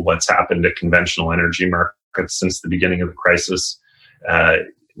remarkable what's happened to conventional energy markets since the beginning of the crisis.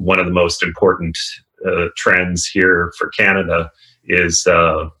 One of the most important trends here for Canada is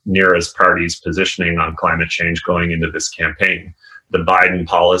Neera's party's positioning on climate change going into this campaign. The Biden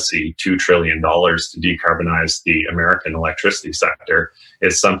policy, $2 trillion to decarbonize the American electricity sector,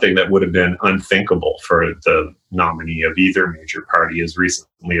 is something that would have been unthinkable for the nominee of either major party as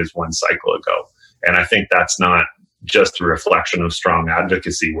recently as one cycle ago. And I think that's not just a reflection of strong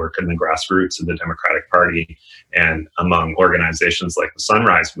advocacy work in the grassroots of the Democratic Party and among organizations like the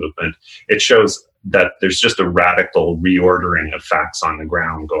Sunrise Movement. It shows that there's just a radical reordering of facts on the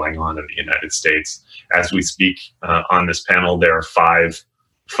ground going on in the United States. As we speak on this panel, there are five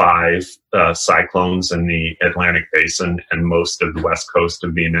cyclones in the Atlantic Basin, and most of the west coast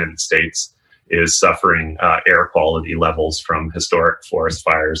of the United States is suffering air quality levels from historic forest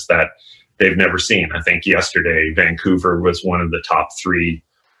fires that they've never seen. I think yesterday, Vancouver was one of the top three,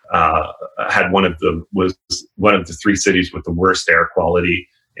 was one of the three cities with the worst air quality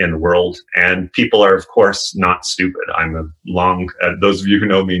in the world. And people are, of course, not stupid. Those of you who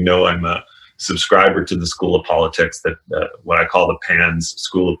know me know I'm a subscriber to the school of politics, that what I call the PANS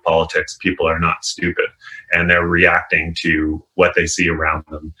school of politics. People are not stupid, and they're reacting to what they see around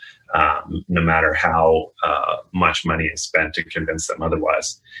them, no matter how much money is spent to convince them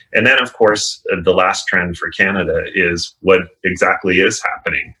otherwise. And then, of course, the last trend for Canada is what exactly is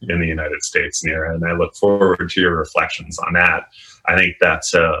happening in the United States, Neera, and I look forward to your reflections on that. I think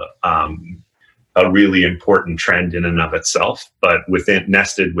that's a really important trend in and of itself, but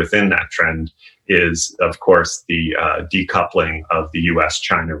nested within that trend is, of course, the decoupling of the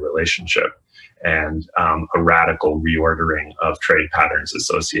U.S.-China relationship and a radical reordering of trade patterns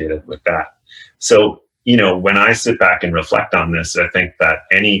associated with that. So, when I sit back and reflect on this, I think that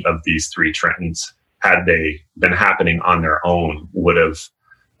any of these three trends, had they been happening on their own, would have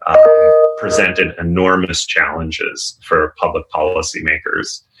presented enormous challenges for public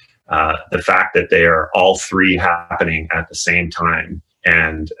policymakers. The fact that they are all three happening at the same time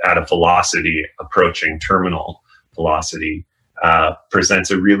and at a velocity approaching terminal velocity presents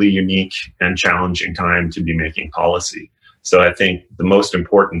a really unique and challenging time to be making policy. So I think the most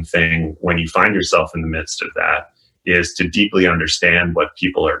important thing when you find yourself in the midst of that is to deeply understand what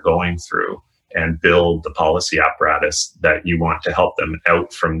people are going through and build the policy apparatus that you want to help them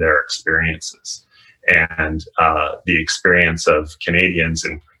out from their experiences. And the experience of Canadians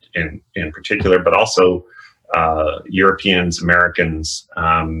in particular, but also Europeans, Americans,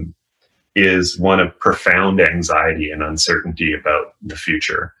 is one of profound anxiety and uncertainty about the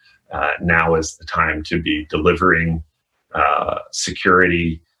future. Now is the time to be delivering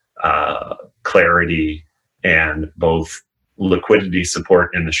security, clarity, and both liquidity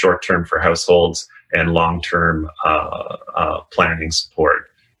support in the short term for households and long-term planning support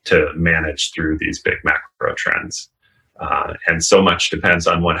to manage through these big macro trends. And so much depends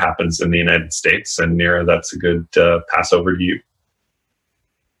on what happens in the United States. And Neera, that's a good pass over to you.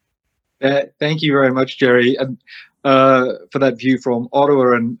 Thank you very much, Gerry, for that view from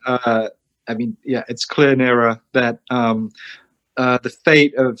Ottawa. And it's clear, Neera, that the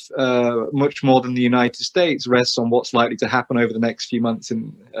fate of much more than the United States rests on what's likely to happen over the next few months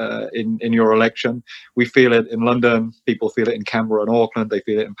in your election. We feel it in London, people feel it in Canberra and Auckland, they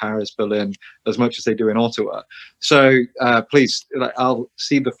feel it in Paris, Berlin, as much as they do in Ottawa. So please, I'll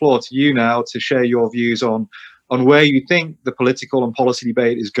cede the floor to you now to share your views on where you think the political and policy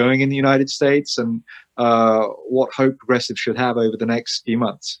debate is going in the United States and what hope progressives should have over the next few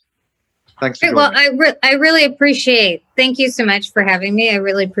months. Thanks for joining. Well, I really appreciate, thank you so much for having me. I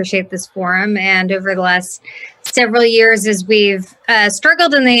really appreciate this forum. And over the last several years, as we've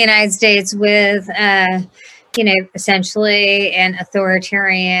struggled in the United States with, essentially an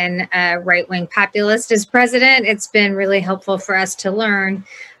authoritarian right-wing populist as president, it's been really helpful for us to learn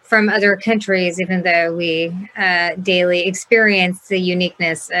from other countries, even though we daily experience the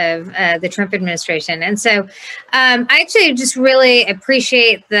uniqueness of the Trump administration. And so I actually just really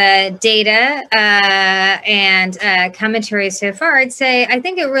appreciate the data and commentary so far. I'd say I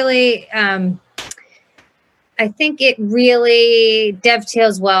think it really, I think it really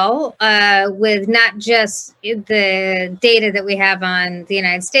dovetails well with not just the data that we have on the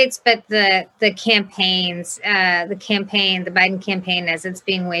United States, but the campaigns, the Biden campaign as it's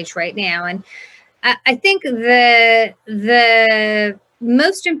being waged right now. And I think the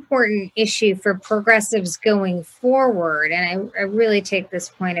most important issue for progressives going forward, and I really take this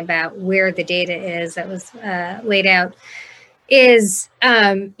point about where the data is that was laid out, is,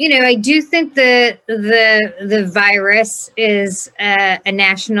 I do think the virus is a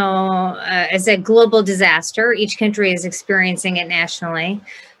national, as a global disaster. Each country is experiencing it nationally,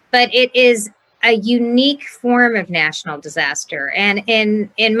 but it is a unique form of national disaster. And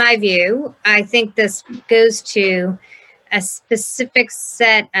in my view, I think this goes to a specific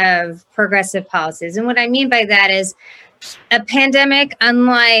set of progressive policies. And what I mean by that is a pandemic,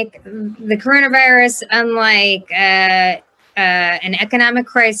 unlike the coronavirus, unlike an economic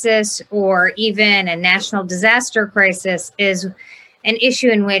crisis or even a national disaster crisis, is an issue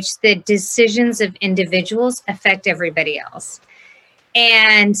in which the decisions of individuals affect everybody else.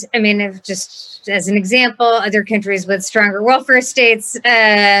 And I mean, if just as an example, other countries with stronger welfare states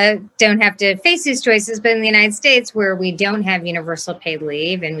don't have to face these choices. But in the United States, where we don't have universal paid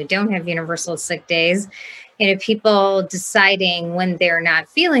leave and we don't have universal sick days, people deciding when they're not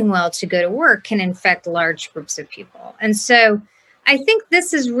feeling well to go to work can infect large groups of people. And so I think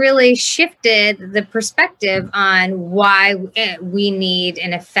this has really shifted the perspective on why we need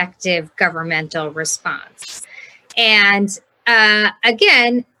an effective governmental response. And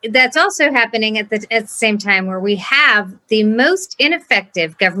again, that's also happening at the same time where we have the most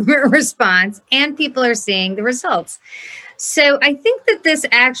ineffective government response and people are seeing the results. So I think that this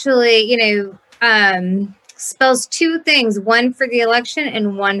actually, spells two things, one for the election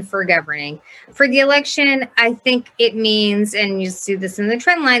and one for governing. For the election, I think it means, and you see this in the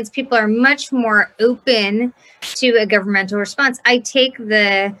trend lines, people are much more open to a governmental response. I take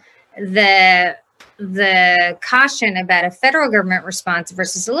the caution about a federal government response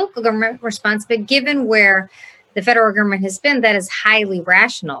versus a local government response, but given where the federal government has been, that is highly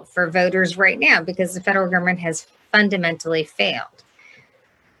rational for voters right now because the federal government has fundamentally failed.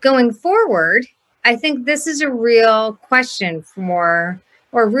 Going forward, I think this is a real question or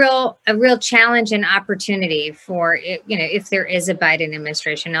a real challenge and opportunity for, if there is a Biden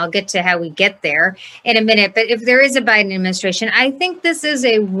administration. I'll get to how we get there in a minute, but if there is a Biden administration, I think this is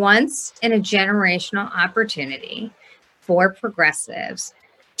a once in a generational opportunity for progressives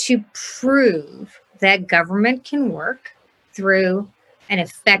to prove that government can work through an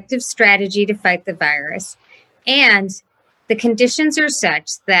effective strategy to fight the virus. And the conditions are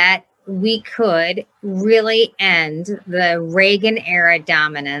such that we could really end the Reagan-era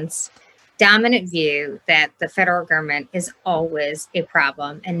dominant view that the federal government is always a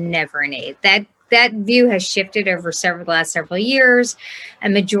problem and never an aid. That view has shifted over the last several years. A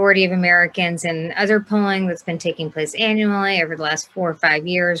majority of Americans in other polling that's been taking place annually over the last 4 or 5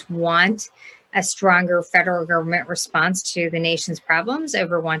 years want a stronger federal government response to the nation's problems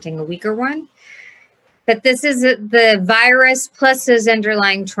over wanting a weaker one. But this is the virus plus those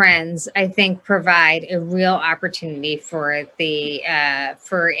underlying trends, I think, provide a real opportunity for a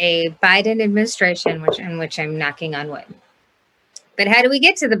Biden administration, in which I'm knocking on wood. But how do we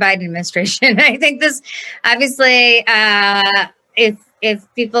get to the Biden administration? I think this, obviously,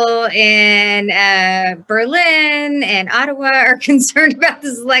 if people in Berlin and Ottawa are concerned about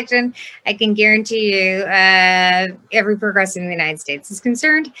this election, I can guarantee you every progressive in the United States is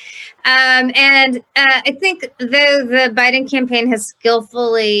concerned. And I think though the Biden campaign has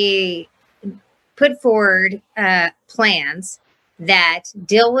skillfully put forward plans that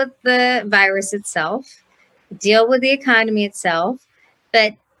deal with the virus itself, deal with the economy itself,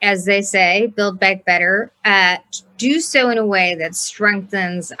 but as they say, build back better, do so in a way that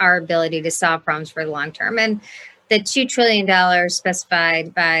strengthens our ability to solve problems for the long term. And the $2 trillion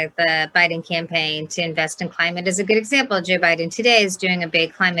specified by the Biden campaign to invest in climate is a good example. Joe Biden today is doing a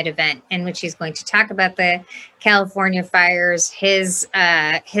big climate event in which he's going to talk about the California fires, his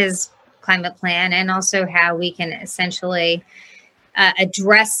climate plan, and also how we can essentially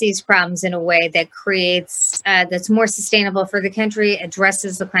address these problems in a way that creates that's more sustainable for the country,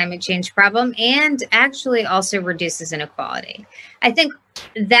 addresses the climate change problem, and actually also reduces inequality. I think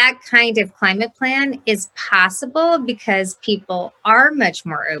that kind of climate plan is possible because people are much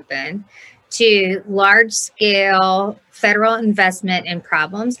more open to large-scale federal investment in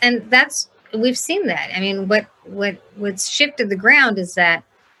problems, and we've seen that. I mean, what's shifted the ground is that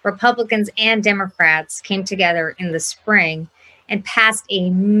Republicans and Democrats came together in the spring and passed a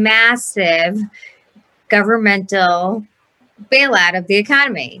massive governmental bailout of the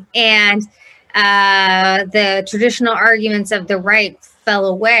economy. And the traditional arguments of the right fell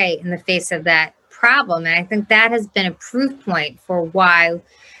away in the face of that problem. And I think that has been a proof point for why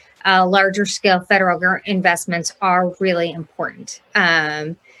larger scale federal investments are really important.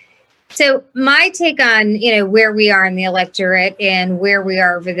 So my take on, where we are in the electorate and where we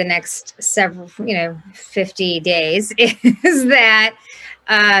are over the next several, 50 days is that,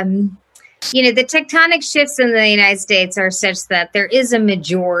 the tectonic shifts in the United States are such that there is a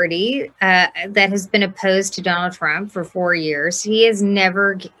majority that has been opposed to Donald Trump for 4 years. He has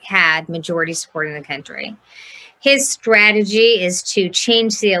never had majority support in the country. His strategy is to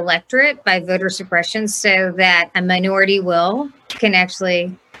change the electorate by voter suppression so that a minority will can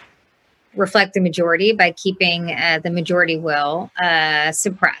actually reflect the majority by keeping the majority will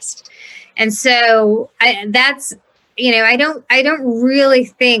suppressed. And so I don't really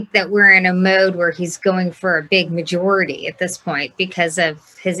think that we're in a mode where he's going for a big majority at this point because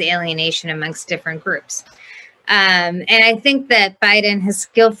of his alienation amongst different groups. And I think that Biden has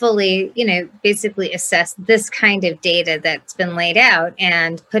skillfully, basically assessed this kind of data that's been laid out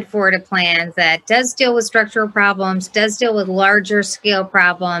and put forward a plan that does deal with structural problems, does deal with larger scale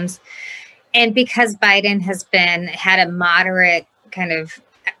problems. And because Biden has had a moderate kind of,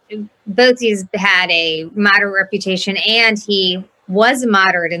 both he's had a moderate reputation and he was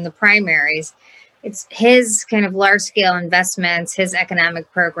moderate in the primaries, it's his kind of large scale investments, his economic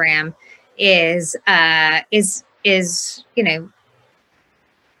program is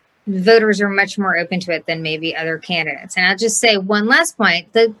voters are much more open to it than maybe other candidates. And I'll just say one last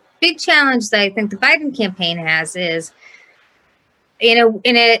point. The big challenge that I think the Biden campaign has is,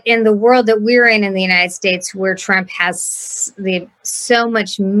 in the world that we're in the United States, where Trump has so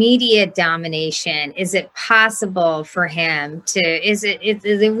much media domination, is it possible for him to?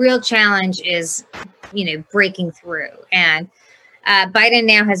 The real challenge is, breaking through. And Biden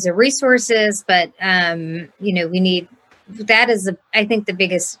now has the resources, but we need. That is, I think, the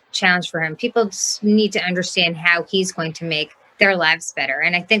biggest challenge for him. People just need to understand how he's going to make their lives better,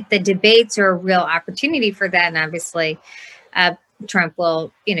 and I think the debates are a real opportunity for that. And obviously, Trump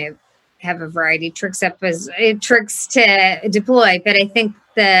will, have a variety of tricks to deploy. But I think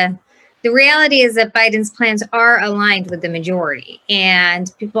the reality is that Biden's plans are aligned with the majority,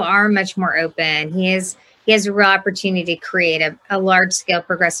 and people are much more open. He has a real opportunity to create a large scale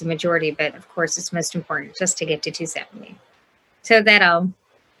progressive majority. But of course, it's most important just to get to 270. So that I'll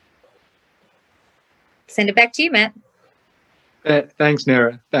send it back to you, Matt. Thanks,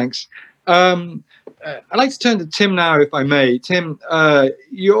 Neera. Thanks. I'd like to turn to Tim now, if I may. Tim,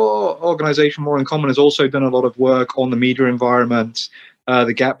 your organization, More in Common, has also done a lot of work on the media environment,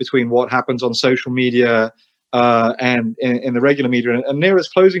 the gap between what happens on social media and in the regular media. And Neera's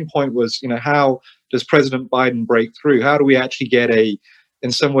closing point was, how does President Biden break through? How do we actually get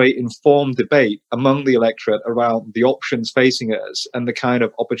in some way, informed debate among the electorate around the options facing us and the kind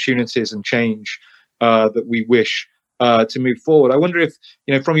of opportunities and change that we wish to move forward? I wonder if,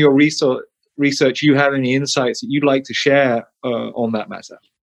 from your research, you have any insights that you'd like to share on that matter.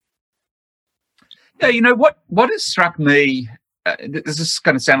 Yeah, what has struck me, this is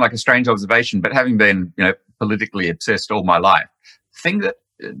going to sound like a strange observation, but having been, politically obsessed all my life,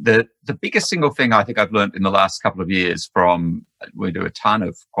 the biggest single thing I think I've learned in the last couple of years we do a ton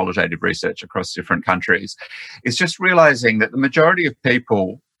of qualitative research across different countries, is just realizing that the majority of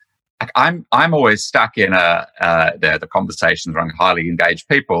people, I'm always stuck in the conversations around highly engaged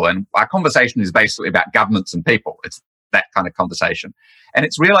people, and our conversation is basically about governments and people. It's that kind of conversation. And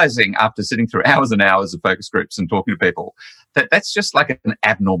it's realizing after sitting through hours and hours of focus groups and talking to people that that's just like an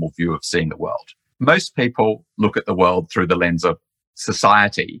abnormal view of seeing the world. Most people look at the world through the lens of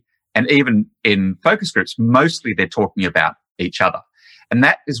society. And even in focus groups, mostly they're talking about each other. And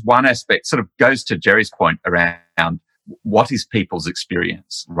that is one aspect, sort of goes to Gerry's point around what is people's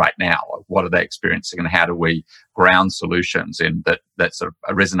experience right now? What are they experiencing, and how do we ground solutions in that sort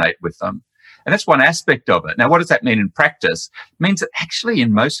of resonate with them? And that's one aspect of it. Now, what does that mean in practice? It means that actually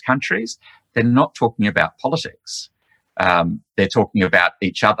in most countries, they're not talking about politics. They're talking about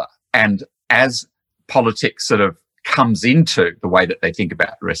each other. And as politics sort of comes into the way that they think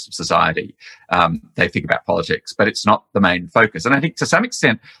about the rest of society, they think about politics, but it's not the main focus. And I think to some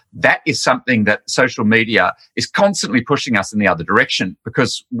extent, that is something that social media is constantly pushing us in the other direction,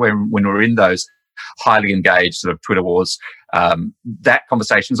 because when we're in those highly engaged sort of Twitter wars, that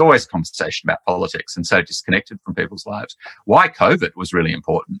conversation is always a conversation about politics and so disconnected from people's lives. Why COVID was really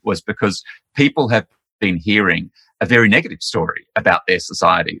important was because people have been hearing a very negative story about their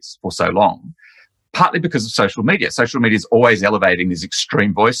societies for so long, partly because of social media. Social media is always elevating these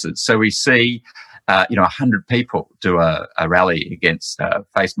extreme voices. So we see 100 people do a rally against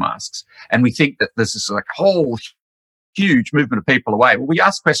face masks. And we think that this is like a whole huge movement of people away. Well, we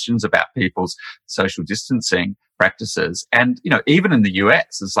ask questions about people's social distancing practices. And, even in the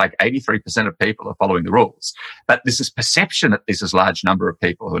US, it's like 83% of people are following the rules. But this is perception that there's this large number of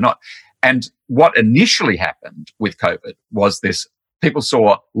people who are not. And what initially happened with COVID was this. People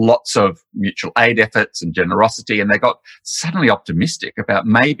saw lots of mutual aid efforts and generosity, and they got suddenly optimistic about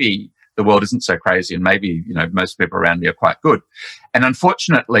maybe the world isn't so crazy and maybe, most people around me are quite good. And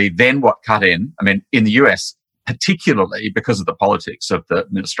unfortunately, then what cut in, in the US, particularly because of the politics of the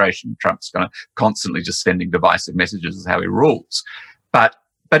administration, Trump's going to constantly just sending divisive messages as how he rules. But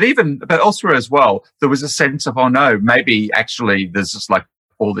elsewhere as well, there was a sense of, oh no, maybe actually there's just like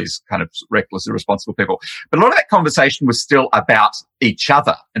all these kind of reckless, irresponsible people. But a lot of that conversation was still about each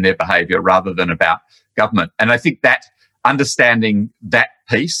other and their behaviour rather than about government. And I think that understanding that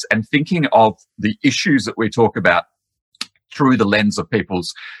piece and thinking of the issues that we talk about through the lens of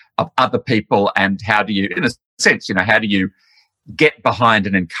other people, and how do you, in a sense, how do you get behind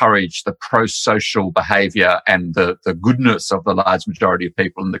and encourage the pro-social behaviour and the goodness of the large majority of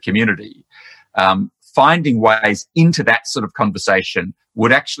people in the community. Finding ways into that sort of conversation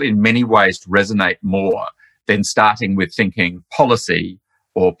would actually in many ways resonate more than starting with thinking policy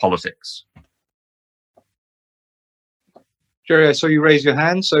or politics. Gerry, I saw you raise your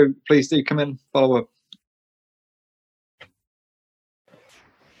hand, so please do come in, follow up. I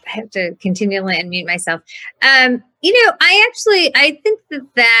have to continually unmute myself. I think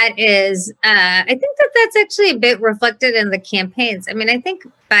that's actually a bit reflected in the campaigns. I think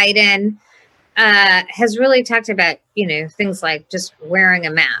Biden has really talked about, things like just wearing a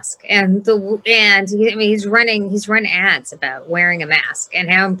mask, he's run ads about wearing a mask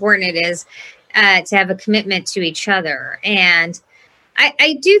and how important it is to have a commitment to each other. And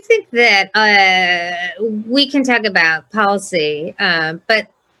I do think that we can talk about policy, but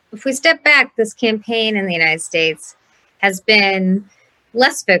if we step back, this campaign in the United States has been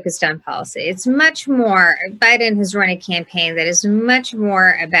less focused on policy. It's much more, Biden has run a campaign that is much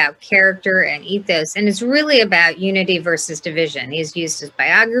more about character and ethos, and it's really about unity versus division. He's used his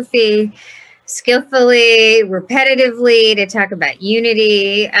biography skillfully, repetitively to talk about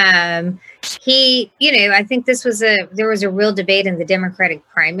unity. I think there was a real debate in the Democratic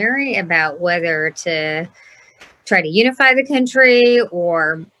primary about whether to try to unify the country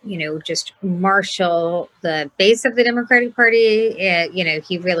or, just marshal the base of the Democratic Party.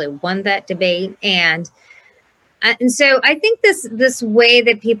 He really won that debate. And so I think this way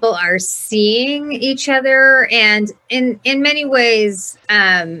that people are seeing each other, and in many ways,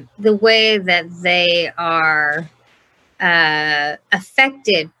 the way that they are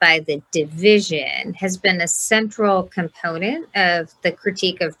affected by the division has been a central component of the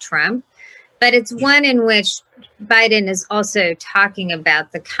critique of Trump. But it's one in which Biden is also talking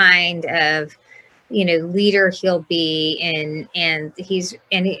about the kind of, leader he'll be and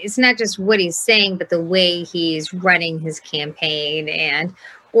it's not just what he's saying, but the way he's running his campaign and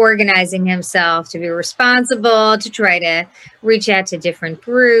organizing himself to be responsible, to try to reach out to different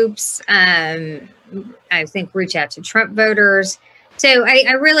groups. I think reach out to Trump voters. So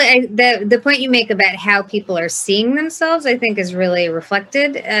the point you make about how people are seeing themselves, I think, is really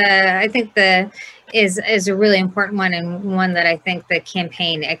reflected. I think is a really important one, and one that I think the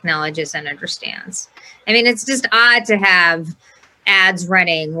campaign acknowledges and understands. It's just odd to have ads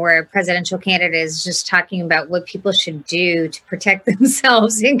running where a presidential candidate is just talking about what people should do to protect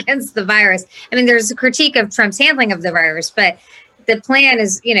themselves against the virus. There's a critique of Trump's handling of the virus, but the plan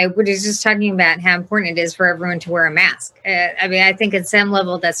is, we're just talking about how important it is for everyone to wear a mask. I think at some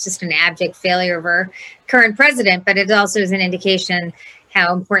level that's just an abject failure of our current president, but it also is an indication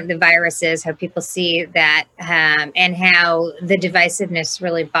how important the virus is, how people see that, and how the divisiveness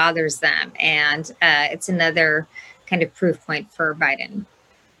really bothers them. And it's another kind of proof point for Biden.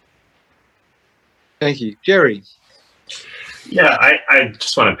 Thank you. Gerry. Yeah, I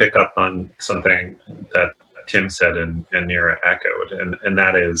just want to pick up on something that Tim said and Neera echoed, and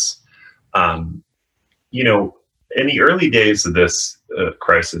that is, in the early days of this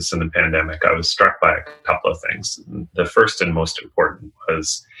crisis and the pandemic, I was struck by a couple of things. The first and most important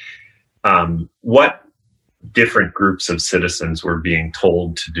was what different groups of citizens were being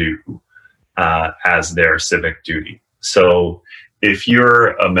told to do as their civic duty. So if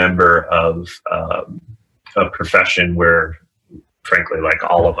you're a member of a profession where, frankly, like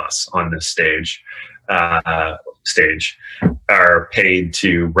all of us on this stage are paid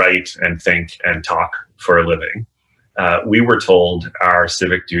to write and think and talk for a living, we were told our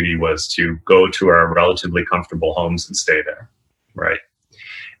civic duty was to go to our relatively comfortable homes and stay there, right?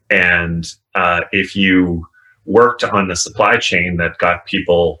 And if you worked on the supply chain that got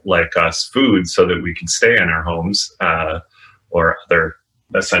people like us food so that we could stay in our homes, or other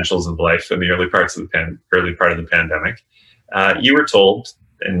essentials of life in the early part of the pandemic, you were told,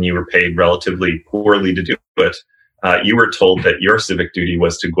 and you were paid relatively poorly to do it, you were told that your civic duty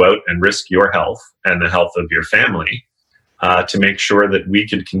was to go out and risk your health and the health of your family to make sure that we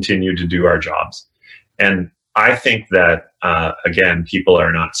could continue to do our jobs. And I think that, again, people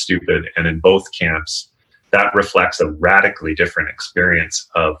are not stupid. And in both camps, that reflects a radically different experience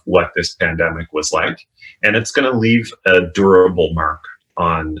of what this pandemic was like. And it's going to leave a durable mark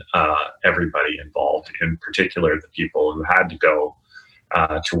on everybody involved, in particular the people who had to go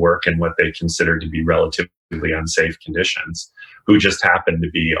to work in what they considered to be relatively unsafe conditions, who just happened to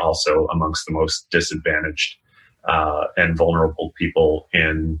be also amongst the most disadvantaged and vulnerable people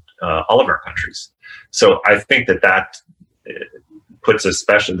in all of our countries. So I think that puts a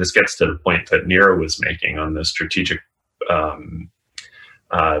special, this gets to the point that Neera was making on the strategic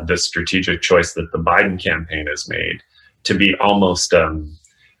choice that the Biden campaign has made to be almost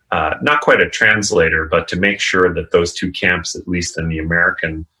not quite a translator, but to make sure that those two camps, at least in the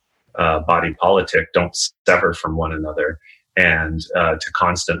American body politic, don't sever from one another, and to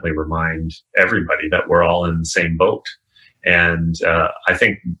constantly remind everybody that we're all in the same boat. And I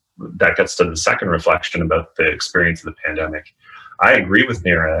think that gets to the second reflection about the experience of the pandemic. I agree with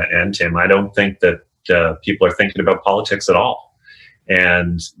Neera and Tim. I don't think that people are thinking about politics at all.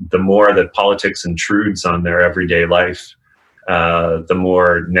 And the more that politics intrudes on their everyday life, the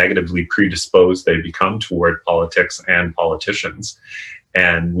more negatively predisposed they become toward politics and politicians.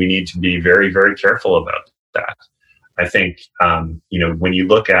 And we need to be very, very careful about that. I think, when you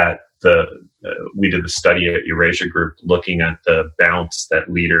look at we did the study at Eurasia Group looking at the bounce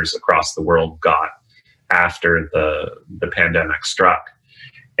that leaders across the world got after the pandemic struck.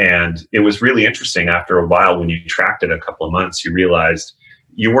 And it was really interesting. After a while, when you tracked it a couple of months, you realized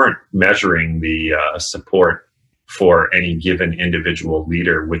you weren't measuring the support for any given individual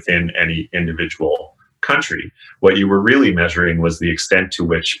leader within any individual country. What you were really measuring was the extent to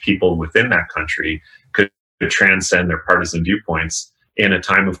which people within that country could transcend their partisan viewpoints in a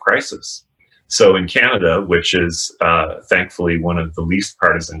time of crisis. So in Canada, which is thankfully one of the least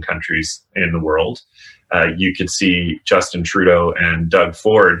partisan countries in the world, you could see Justin Trudeau and Doug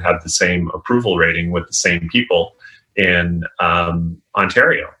Ford have the same approval rating with the same people in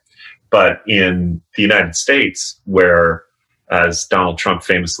Ontario. But in the United States, where, as Donald Trump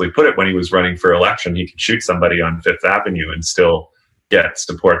famously put it when he was running for election, he could shoot somebody on Fifth Avenue and still get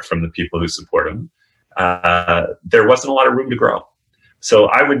support from the people who support him, there wasn't a lot of room to grow. So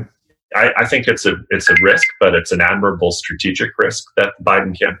I think it's a risk, but it's an admirable strategic risk that the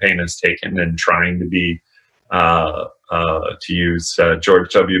Biden campaign has taken in trying to be, to use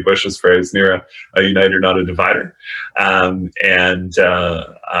George W. Bush's phrase, Neera, a uniter, not a divider. I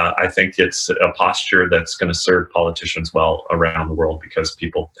think it's a posture that's going to serve politicians well around the world because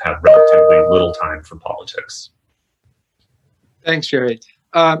people have relatively little time for politics. Thanks, Gerry.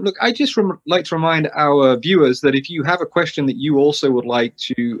 Look, I just like to remind our viewers that if you have a question that you also would like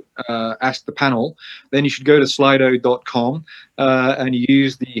to ask the panel, then you should go to slido.com and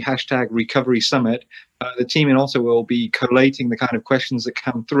use the hashtag Recovery Summit. The team in Ottawa will be collating the kind of questions that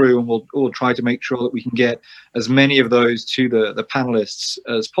come through, and we'll try to make sure that we can get as many of those to the panelists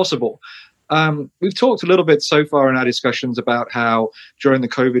as possible. We've talked a little bit so far in our discussions about how during the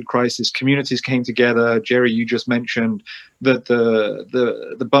COVID crisis, communities came together. Gerry, you just mentioned that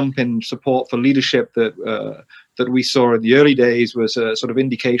the bump in support for leadership that we saw in the early days was a sort of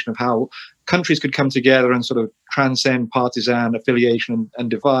indication of how countries could come together and sort of transcend partisan affiliation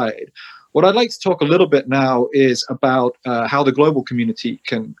and divide. What I'd like to talk a little bit now is about how the global community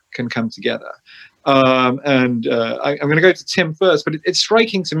can come together. I'm going to go to Tim first, but it's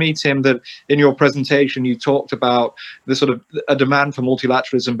striking to me, Tim, that in your presentation you talked about the sort of a demand for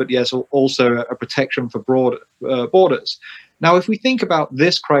multilateralism, but yes, also a protection for broad borders. Now, if we think about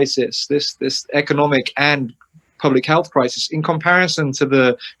this crisis, this economic and public health crisis in comparison to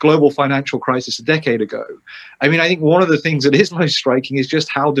the global financial crisis a decade ago, I mean, I think one of the things that is most striking is just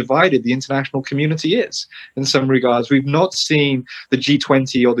how divided the international community is in some regards. We've not seen the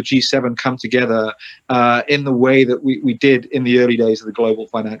G20 or the G7 come together in the way that we did in the early days of the global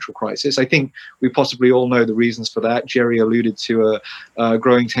financial crisis. I think we possibly all know the reasons for that. Gerry alluded to a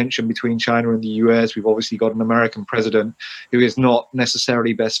growing tension between China and the US. We've obviously got an American president who is not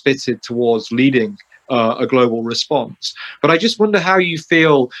necessarily best fitted towards leading a global response. But I just wonder how you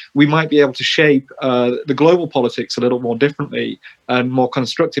feel we might be able to shape the global politics a little more differently and more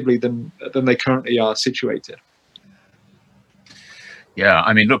constructively than they currently are situated. Yeah,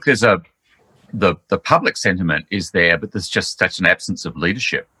 I mean, look, there's the public sentiment is there, but there's just such an absence of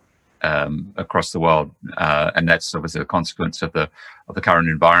leadership across the world, and that's obviously a consequence of the current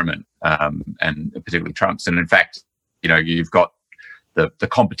environment, and particularly Trump's. And in fact, you've got the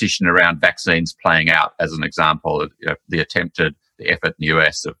competition around vaccines playing out as an example of the effort in the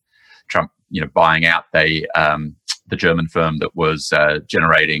US of Trump, buying out the German firm that was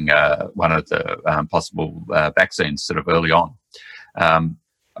generating one of the possible vaccines sort of early on.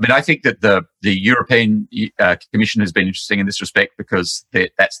 I mean, I think that the European Commission has been interesting in this respect because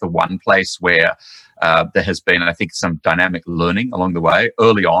that's the one place where there has been, I think, some dynamic learning along the way.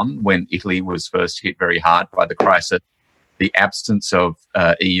 Early on, when Italy was first hit very hard by the crisis, the absence of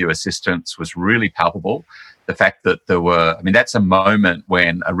EU assistance was really palpable. The fact that that's a moment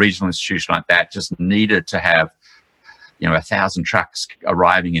when a regional institution like that just needed to have 1,000 trucks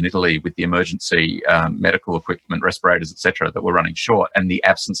arriving in Italy with the emergency medical equipment, respirators, etc., that were running short. And the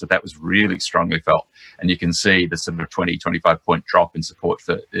absence of that was really strongly felt. And you can see the sort of 20, 25 point drop in support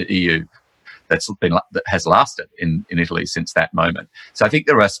for the EU that has lasted in Italy since that moment. So I think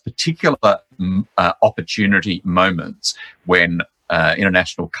there are particular opportunity moments when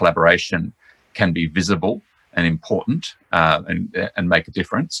international collaboration can be visible and important and make a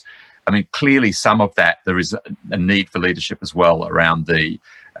difference. I mean, clearly some of that, there is a need for leadership as well around the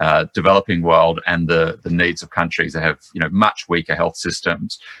developing world and the needs of countries that have, much weaker health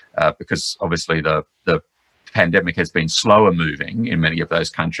systems because obviously the pandemic has been slower moving in many of those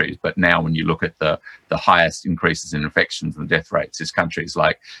countries. But now when you look at the highest increases in infections and death rates is countries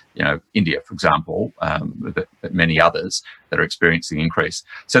like, India, for example, but many others that are experiencing increase.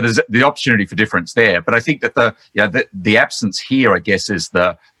 So there's the opportunity for difference there. But I think that the absence here, I guess, is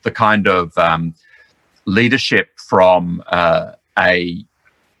the kind of leadership from a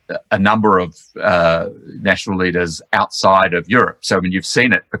number of national leaders outside of Europe. So, I mean, you've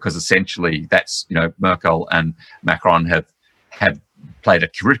seen it because essentially that's, Merkel and Macron have played a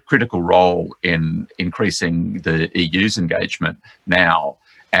critical role in increasing the EU's engagement now.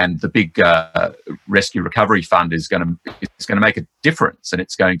 And the big Rescue Recovery Fund is going to make a difference, and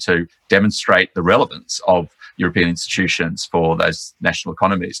it's going to demonstrate the relevance of European institutions for those national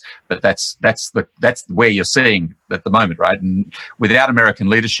economies. But that's where you're seeing at the moment, right? And without American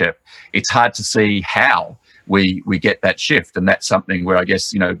leadership, it's hard to see how we get that shift. And that's something where I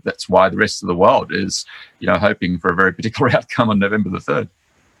guess, that's why the rest of the world is, hoping for a very particular outcome on November the 3rd.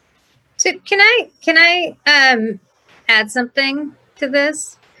 So can I add something to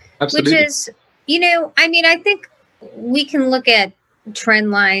this? Absolutely. Which is, I think we can look at trend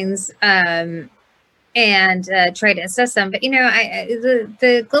lines and try to assess them. But,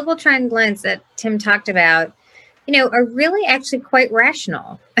 the global trend lines that Tim talked about, are really actually quite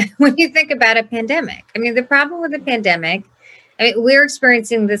rational when you think about a pandemic. I mean, the problem with the pandemic, we're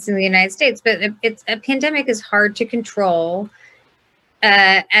experiencing this in the United States, but a pandemic is hard to control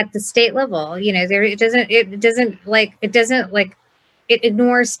at the state level. It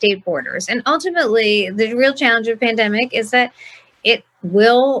ignores state borders. And ultimately, the real challenge of pandemic is that it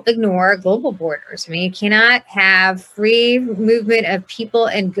will ignore global borders. I mean, you cannot have free movement of people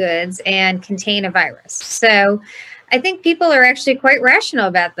and goods and contain a virus. So I think people are actually quite rational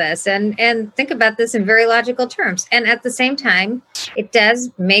about this and think about this in very logical terms. And at the same time, it does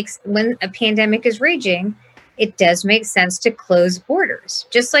make, when a pandemic is raging, it does make sense to close borders,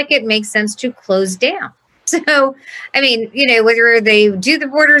 just like it makes sense to close down. So, I mean, whether they do the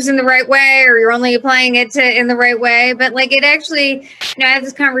borders in the right way or you're only applying it in the right way, but it actually, I have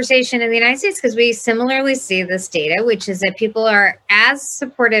this conversation in the United States because we similarly see this data, which is that people are as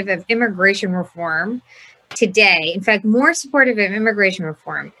supportive of immigration reform today. In fact, more supportive of immigration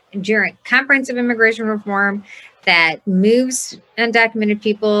reform during comprehensive immigration reform that moves undocumented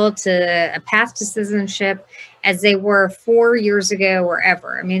people to a path to citizenship as they were 4 years ago or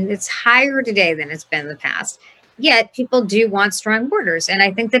ever. I mean, it's higher today than it's been in the past. Yet people do want strong borders. And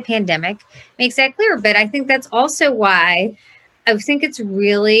I think the pandemic makes that clear. But I think that's also why I think it's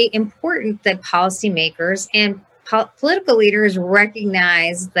really important that policymakers and political leaders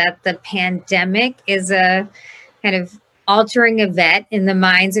recognize that the pandemic is a kind of altering event in the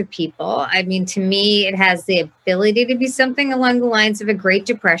minds of people. I mean, to me, it has the ability to be something along the lines of a Great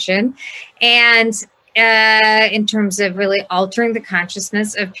Depression. And in terms of really altering the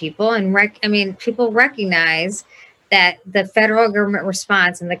consciousness of people. And people recognize that the federal government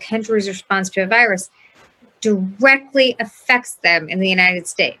response and the country's response to a virus directly affects them in the United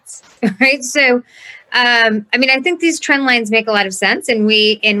States, right? So, I think these trend lines make a lot of sense, and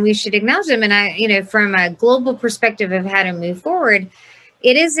we should acknowledge them. And from a global perspective of how to move forward,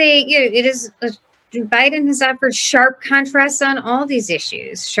 it is Biden has offered sharp contrasts on all these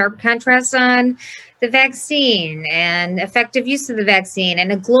issues, sharp contrasts on the vaccine and effective use of the vaccine and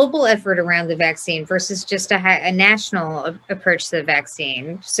a global effort around the vaccine versus just a national approach to the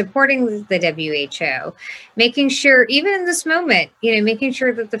vaccine, supporting the WHO, making sure, even in this moment, making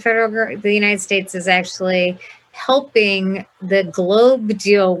sure that the United States is actually helping the globe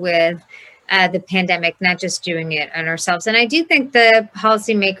deal with the pandemic, not just doing it on ourselves. And I do think the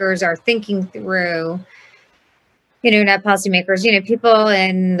policymakers are thinking through, not policymakers, people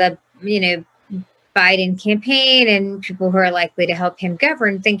in the, Biden campaign and people who are likely to help him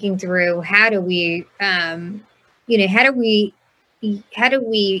govern, thinking through how do we in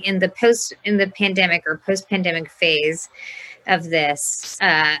the pandemic or post-pandemic phase of this,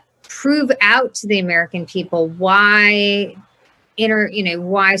 prove out to the American people why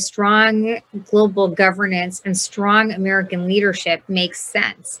strong global governance and strong American leadership makes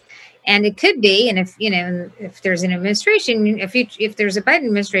sense. And it could be, and if there's an administration, if there's a Biden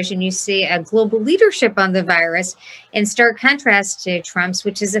administration, you see a global leadership on the virus in stark contrast to Trump's,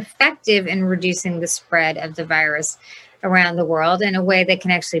 which is effective in reducing the spread of the virus around the world in a way that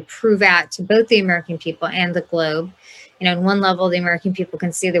can actually prove out to both the American people and the globe. In one level, the American people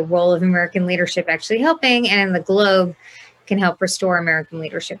can see the role of American leadership actually helping, and in the globe can help restore American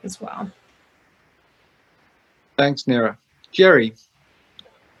leadership as well. Thanks, Neera. Gerry.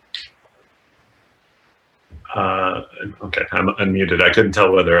 Okay, I'm unmuted. I couldn't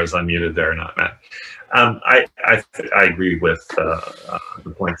tell whether I was unmuted there or not, Matt. I agree with the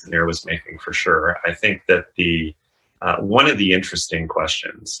points that Neera was making for sure. I think that the one of the interesting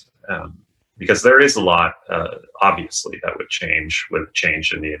questions, because there is a lot, obviously, that would change with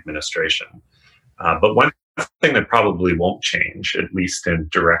change in the administration. But one thing that probably won't change, at least in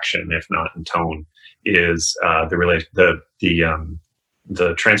direction, if not in tone, is the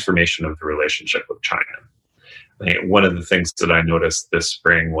transformation of the relationship with China. One of the things that I noticed this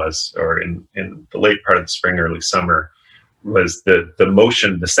spring was, or in the late part of the spring, early summer, was the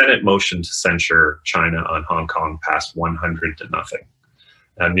Senate motion to censure China on Hong Kong passed 100-0.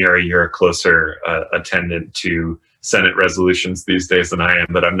 Neera, you're a closer attendant to Senate resolutions these days than I am,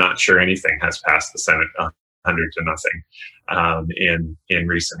 but I'm not sure anything has passed the Senate 100-0 in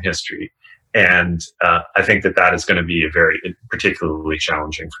recent history. And I think that is going to be particularly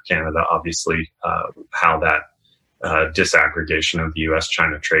challenging for Canada, obviously, how that disaggregation of the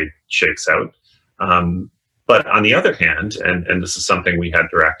U.S.-China trade shakes out. But on the other hand, and this is something we had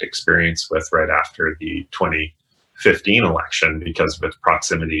direct experience with right after the 2015 election because of its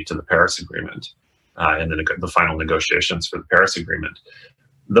proximity to the Paris Agreement and the final negotiations for the Paris Agreement,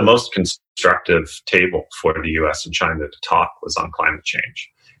 the most constructive table for the U.S. and China to talk was on climate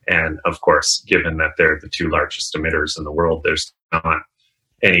change. And of course, given that they're the two largest emitters in the world, there's not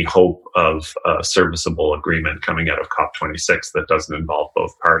any hope of a serviceable agreement coming out of COP26 that doesn't involve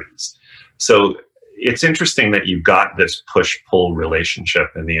both parties. So it's interesting that you've got this push-pull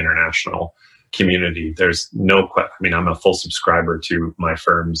relationship in the international community. There's no question. I'm a full subscriber to my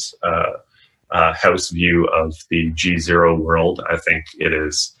firm's house view of the G0 world. I think it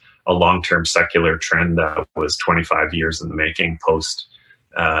is a long-term secular trend that was 25 years in the making post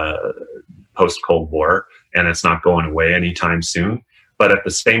Cold War, and it's not going away anytime soon. But at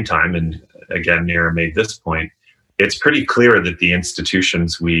the same time, and again, Neera made this point, it's pretty clear that the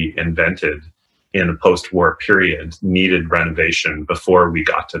institutions we invented in the post-war period needed renovation before we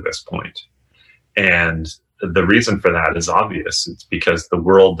got to this point. And the reason for that is obvious. It's because the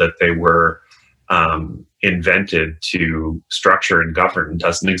world that they were invented to structure and govern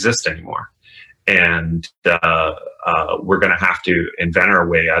doesn't exist anymore. And we're going to have to invent our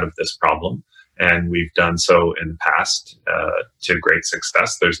way out of this problem. And we've done so in the past to great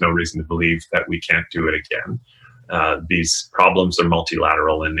success. There's no reason to believe that we can't do it again. These problems are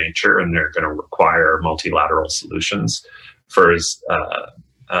multilateral in nature, and they're going to require multilateral solutions. For as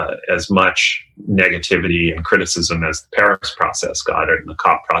much negativity and criticism as the Paris process got, and the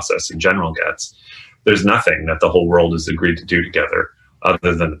COP process in general gets, there's nothing that the whole world has agreed to do together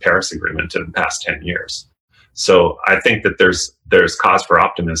other than the Paris Agreement in the past 10 years. So I think that there's cause for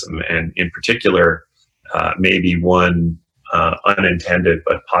optimism, and in particular, maybe one unintended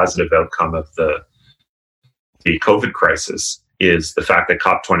but positive outcome of the COVID crisis is the fact that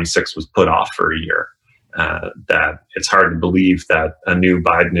COP26 was put off for a year. That it's hard to believe that a new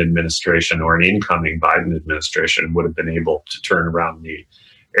Biden administration or an incoming Biden administration would have been able to turn around the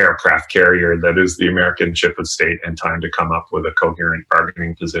aircraft carrier that is the American ship of state in time to come up with a coherent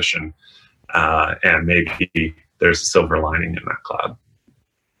bargaining position. And maybe there's a silver lining in that cloud.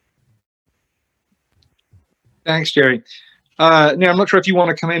 Thanks, Gerry. Neera, I'm not sure if you want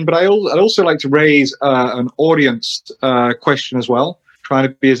to come in, but I'd also like to raise an audience question as well, trying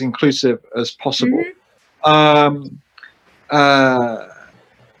to be as inclusive as possible.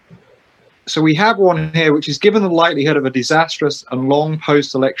 So we have one here, which is given the likelihood of a disastrous and long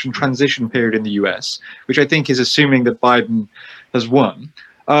post-election transition period in the US, which I think is assuming that Biden has won,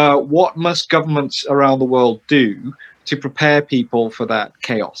 what must governments around the world do to prepare people for that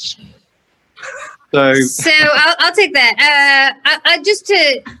chaos? So I'll take that. Just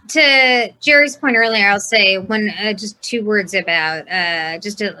to Gerry's point earlier, I'll say just 2 words about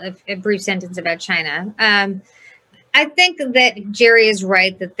just a brief sentence about China. I think that Gerry is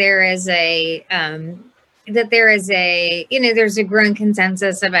right that there's a growing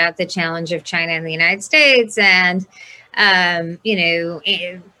consensus about the challenge of China and the United States, and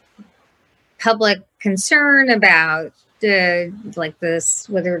public concern about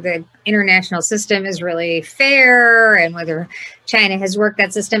whether the international system is really fair and whether China has worked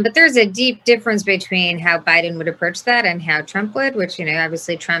that system. But there's a deep difference between how Biden would approach that and how Trump would, which,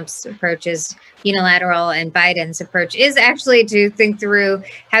 obviously Trump's approach is unilateral and Biden's approach is actually to think through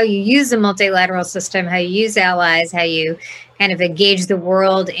how you use a multilateral system, how you use allies, how you kind of engage the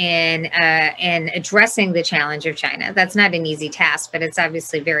world in addressing the challenge of China. That's not an easy task, but it's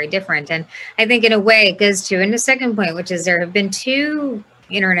obviously very different. And I think in a way it goes to, and the second point, which is there have been 2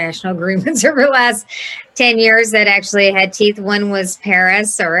 international agreements over the last 10 years that actually had teeth. One was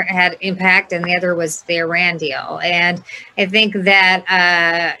Paris, or had impact, and the other was the Iran deal. And I think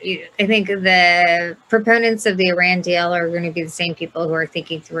that the proponents of the Iran deal are going to be the same people who are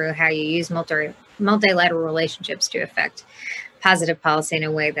thinking through how you use multilateral relationships to affect positive policy in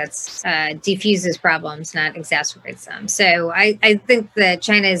a way that's diffuses problems, not exacerbates them. So I think that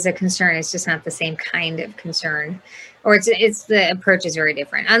China is a concern. It's just not the same kind of concern, or it's the approach is very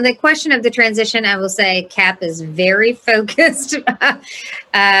different. On the question of the transition, I will say CAP is very focused.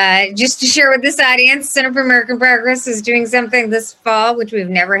 Just to share with this audience, Center for American Progress is doing something this fall, which we've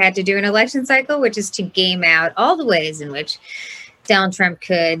never had to do in an election cycle, which is to game out all the ways in which Donald Trump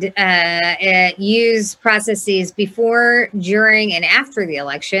could use processes before, during, and after the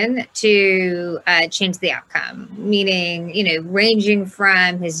election to change the outcome, meaning, ranging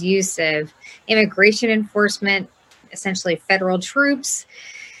from his use of immigration enforcement, essentially federal troops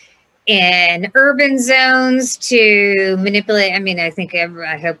in urban zones, to manipulate.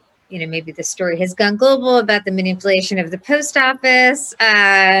 I hope, maybe the story has gone global about the manipulation of the post office,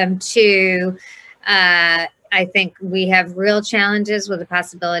 I think we have real challenges with the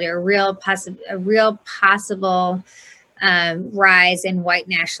possibility, a real possible rise in white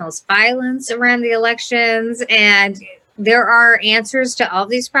nationalist violence around the elections. And there are answers to all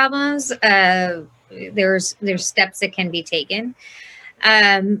these problems. There's steps that can be taken.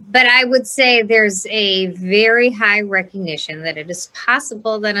 But I would say there's a very high recognition that it is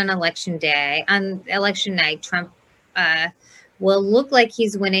possible that on election night, Trump will look like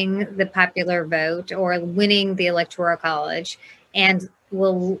he's winning the popular vote or winning the electoral college, and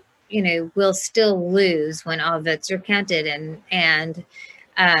will still lose when all votes are counted. And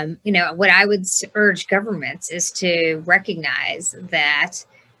what I would urge governments is to recognize that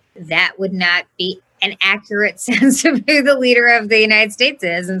would not be an accurate sense of who the leader of the United States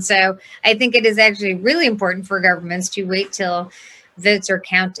is. And so I think it is actually really important for governments to wait till votes are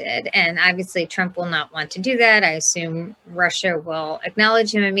counted. And obviously Trump will not want to do that. I assume Russia will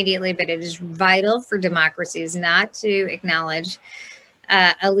acknowledge him immediately, but it is vital for democracies not to acknowledge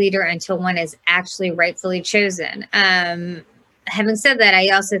a leader until one is actually rightfully chosen. Having said that, I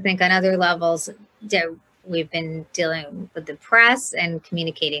also think on other levels, we've been dealing with the press and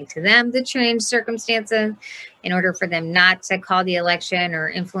communicating to them the changed circumstances in order for them not to call the election or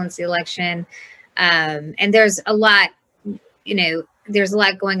influence the election. And there's a lot, there's a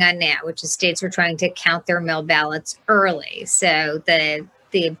lot going on now, which is states are trying to count their mail ballots early. So the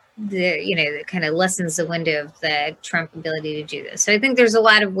kind of lessens the window of the Trump ability to do this. So I think there's a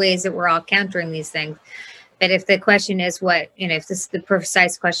lot of ways that we're all countering these things. But if the question is the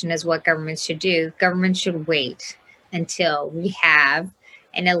precise question is what governments should do, governments should wait until we have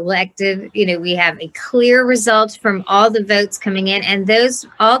an elected, we have a clear result from all the votes coming in, and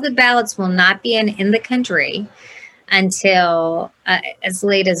all the ballots will not be in the country until as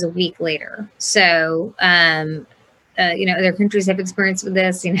late as a week later. So, other countries have experience with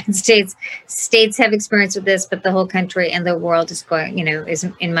this. The United states have experience with this, but the whole country and the world is going, is,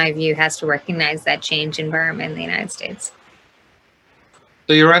 in my view, has to recognize that change environment in the United States.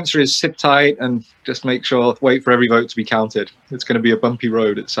 So your answer is sit tight and just wait for every vote to be counted. It's going to be a bumpy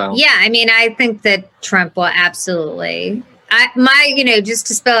road, it sounds. Yeah, I think that Trump will absolutely. Just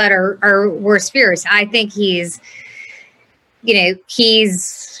to spell out our worst fears, I think he's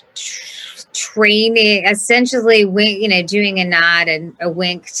he's training, essentially, doing a nod and a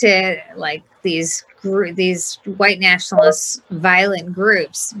wink to like these white nationalist violent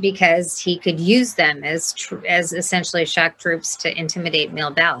groups, because he could use them as essentially shock troops to intimidate mail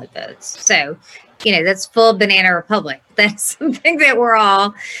ballot votes. So, that's full banana republic. That's something that we're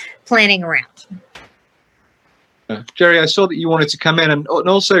all planning around. Gerry, I saw that you wanted to come in, and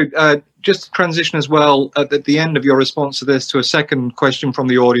also just to transition as well at the end of your response to this to a second question from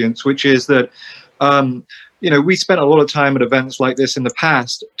the audience, which is that, we spent a lot of time at events like this in the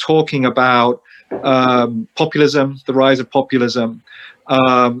past talking about populism, the rise of populism.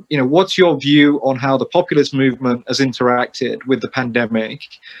 What's your view on how the populist movement has interacted with the pandemic?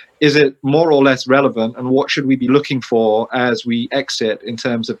 Is it more or less relevant, and what should we be looking for as we exit in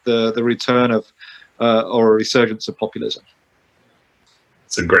terms of the return of or a resurgence of populism?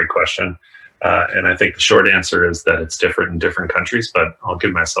 It's a great question. And I think the short answer is that it's different in different countries, but I'll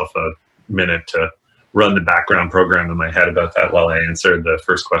give myself a minute to run the background program in my head about that while I answer the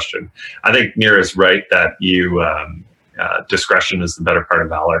first question. I think Neera's right that discretion is the better part of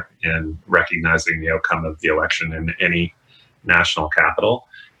valor in recognizing the outcome of the election in any national capital.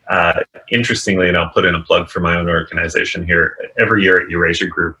 Interestingly, and I'll put in a plug for my own organization here, every year at Eurasia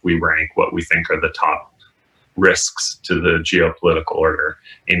Group, we rank what we think are the top risks to the geopolitical order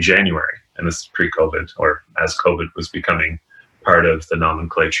in January. And this is pre-COVID, or as COVID was becoming part of the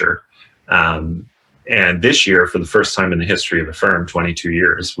nomenclature. And this year, for the first time in the history of the firm, 22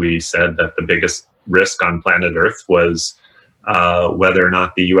 years, we said that the biggest risk on planet Earth was whether or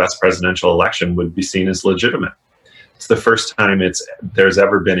not the US presidential election would be seen as legitimate. It's the first time there's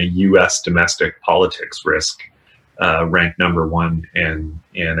ever been a U.S. domestic politics risk ranked number one in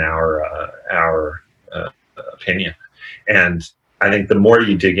our opinion. And I think the more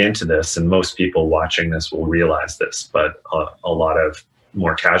you dig into this, and most people watching this will realize this, but a lot of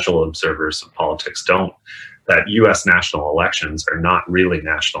more casual observers of politics don't, that U.S. national elections are not really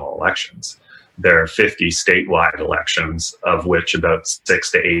national elections. There are 50 statewide elections, of which about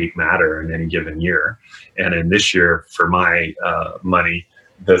 6 to 8 matter in any given year. And in this year, for my money,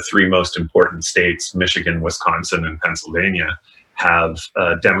 the 3 most important states, Michigan, Wisconsin, and Pennsylvania, have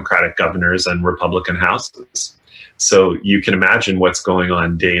Democratic governors and Republican houses. So you can imagine what's going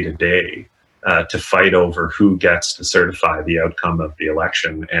on day to day to fight over who gets to certify the outcome of the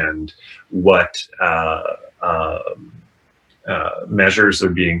election, and what measures are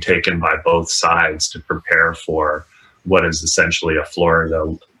being taken by both sides to prepare for what is essentially a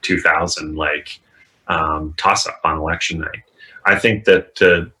Florida 2000-like toss-up on election night. I think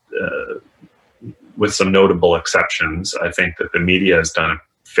that with some notable exceptions, I think that the media has done a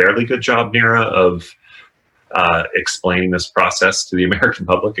fairly good job, Neera, of explaining this process to the American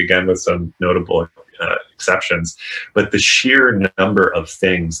public, again, with some notable exceptions. But the sheer number of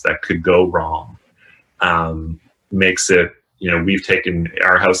things that could go wrong makes it, we've taken,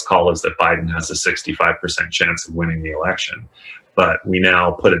 our house call is that Biden has a 65% chance of winning the election. But we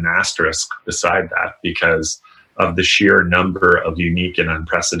now put an asterisk beside that because of the sheer number of unique and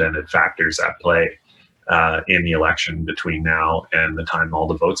unprecedented factors at play in the election between now and the time all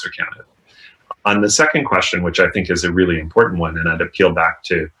the votes are counted. On the second question, which I think is a really important one, and I'd appeal back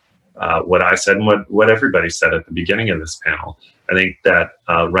to what I said and what everybody said at the beginning of this panel, I think that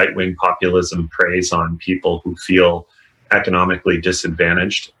right-wing populism preys on people who feel economically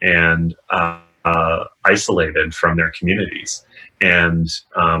disadvantaged and isolated from their communities. And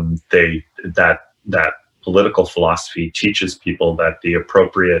that political philosophy teaches people that the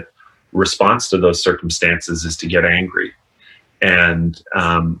appropriate response to those circumstances is to get angry. And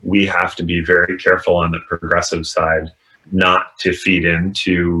we have to be very careful on the progressive side not to feed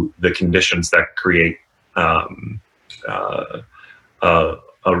into the conditions that create a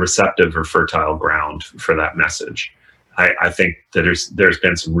receptive or fertile ground for that message. I think that there's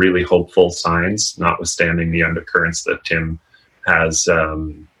been some really hopeful signs, notwithstanding the undercurrents that Tim has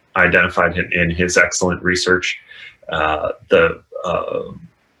identified in his excellent research. The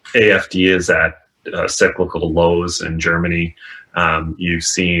AfD is at cyclical lows in Germany. You've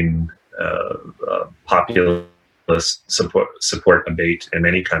seen populist support abate in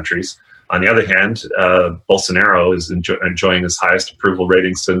many countries. On the other hand, Bolsonaro is enjoying his highest approval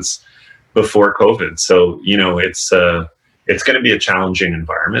rating since before COVID. So, it's going to be a challenging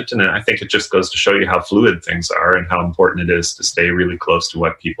environment. And I think it just goes to show you how fluid things are and how important it is to stay really close to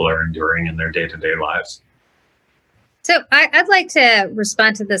what people are enduring in their day-to-day lives. So I'd like to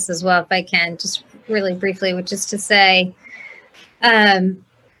respond to this as well, if I can, just really briefly, which is to say,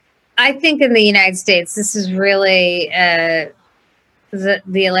 I think in the United States, this is really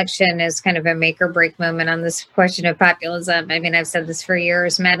the election is kind of a make or break moment on this question of populism. I mean, I've said this for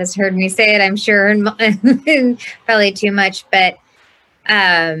years. Matt has heard me say it, I'm sure, and probably too much. But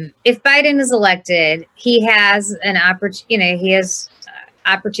if Biden is elected, he has an opportunity. He has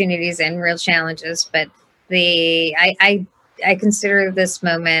opportunities and real challenges. But I consider this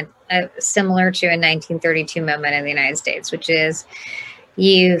moment similar to a 1932 moment in the United States, which is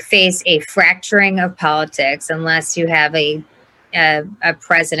you face a fracturing of politics unless you have a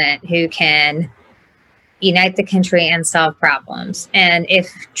president who can unite the country and solve problems. And if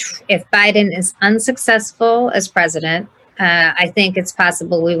Biden is unsuccessful as president, I think it's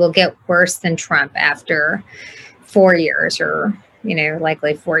possible we will get worse than Trump after 4 years, or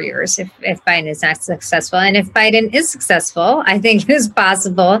likely 4 years if Biden is not successful. And if Biden is successful, I think it is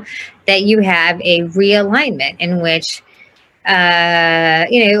possible that you have a realignment in which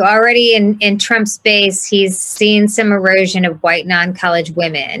already in Trump's base, he's seen some erosion of white non-college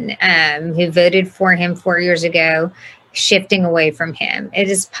women who voted for him 4 years ago, shifting away from him. It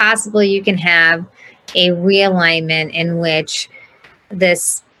is possible you can have a realignment in which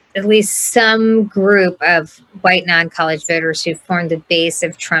at least some group of white non-college voters who form the base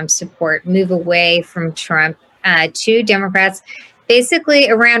of Trump's support move away from Trump to Democrats, basically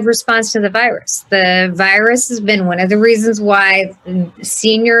around response to the virus. The virus has been one of the reasons why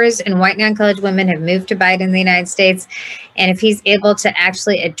seniors and white non-college women have moved to Biden in the United States. And if he's able to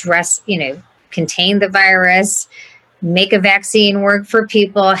actually address, contain the virus, make a vaccine work for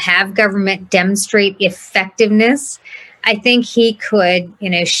people, have government demonstrate effectiveness, I think he could,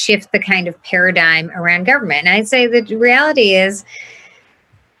 shift the kind of paradigm around government. And I'd say the reality is,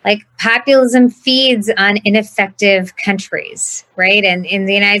 populism feeds on ineffective countries, right? And in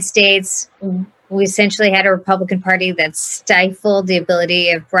the United States, we essentially had a Republican Party that stifled the ability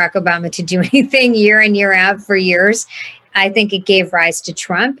of Barack Obama to do anything year in, year out for years. I think it gave rise to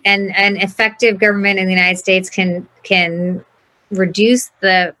Trump. And an effective government in the United States can reduce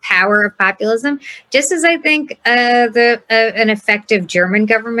the power of populism, just as I think an effective German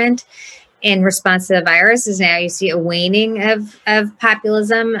government in response to the virus is now you see a waning of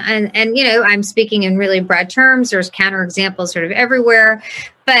populism. And I'm speaking in really broad terms. There's counterexamples sort of everywhere.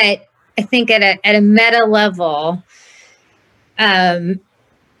 But I think at a meta level,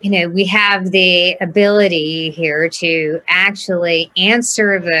 we have the ability here to actually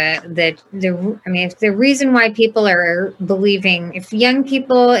answer if the reason why people are believing, if young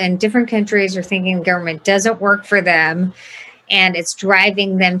people in different countries are thinking government doesn't work for them, and it's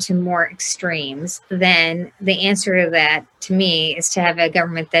driving them to more extremes, then the answer to that, to me, is to have a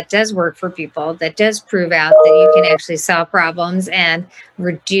government that does work for people, that does prove out that you can actually solve problems and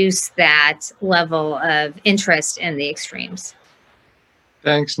reduce that level of interest in the extremes.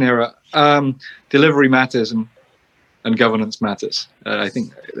 Thanks, Neera. Delivery matters and governance matters. I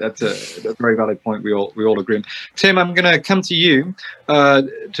think that's a very valid point we all agree on. Tim, I'm going to come to you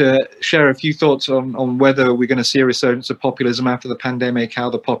to share a few thoughts on whether we're going to see a resurgence of populism after the pandemic, how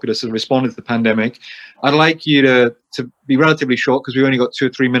the populists have responded to the pandemic. I'd like you to be relatively short because we've only got 2 or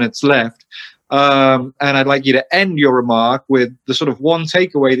 3 minutes left. And I'd like you to end your remark with the sort of one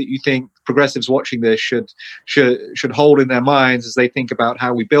takeaway that you think progressives watching this should hold in their minds as they think about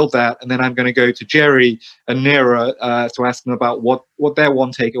how we build that. And then I'm going to go to Gerry and Neera to ask them about what their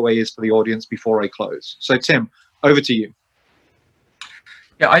one takeaway is for the audience before I close. So, Tim, over to you.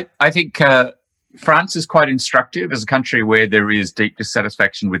 Yeah, I think France is quite instructive as a country where there is deep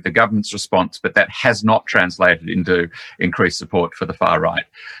dissatisfaction with the government's response, but that has not translated into increased support for the far right.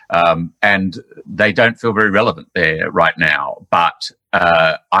 And they don't feel very relevant there right now. But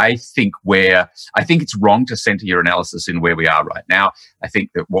I think it's wrong to center your analysis in where we are right now. I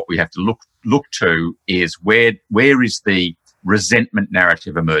think that what we have to look to is where is the resentment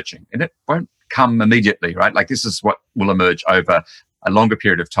narrative emerging? And it won't come immediately, right? This is what will emerge over a longer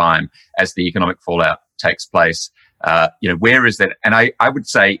period of time as the economic fallout takes place. Where is that? And I would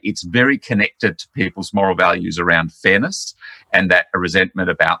say it's very connected to people's moral values around fairness and that a resentment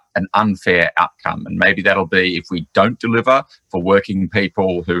about an unfair outcome. And maybe that'll be if we don't deliver for working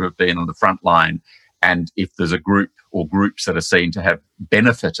people who have been on the front line. And if there's a group or groups that are seen to have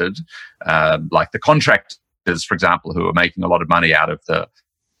benefited, like the contractors, for example, who are making a lot of money out of the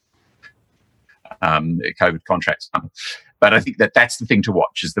COVID contracts. But I think that's the thing to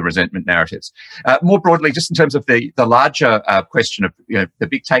watch is the resentment narratives. More broadly, just in terms of the larger question of the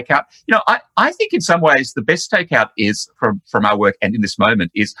big takeout, I think in some ways the best takeout is from our work and in this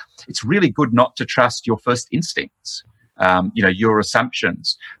moment is it's really good not to trust your first instincts, your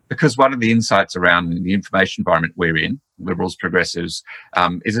assumptions, because one of the insights around the information environment we're in, liberals, progressives,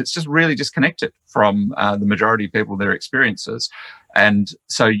 is it's just really disconnected from the majority of people, their experiences. And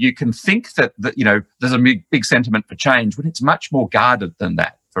so you can think that there's a big sentiment for change when it's much more guarded than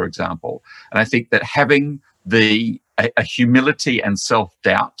that, for example. And I think that having a humility and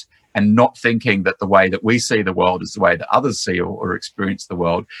self-doubt and not thinking that the way that we see the world is the way that others see or experience the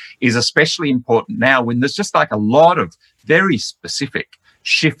world is especially important now when there's just like a lot of very specific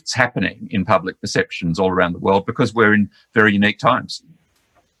shifts happening in public perceptions all around the world because we're in very unique times.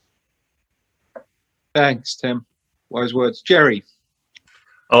 Thanks, Tim. Wise words. Gerry.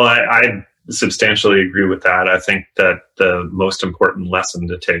 Oh, I substantially agree with that. I think that the most important lesson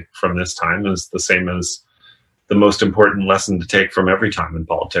to take from this time is the same as the most important lesson to take from every time in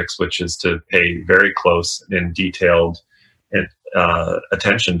politics, which is to pay very close and detailed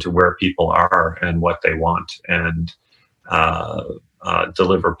attention to where people are and what they want, and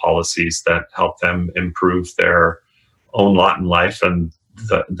deliver policies that help them improve their own lot in life and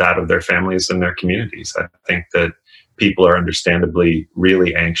that of their families and their communities. I think that people are understandably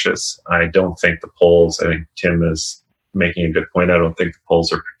really anxious. I don't think the polls, I think Tim is making a good point, I don't think the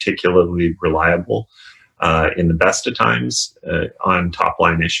polls are particularly reliable in the best of times on top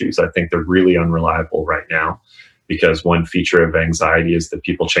line issues. I think they're really unreliable right now because one feature of anxiety is that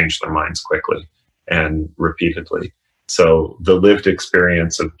people change their minds quickly and repeatedly. So the lived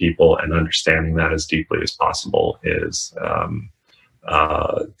experience of people and understanding that as deeply as possible is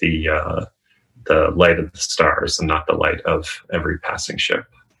the light of the stars and not the light of every passing ship.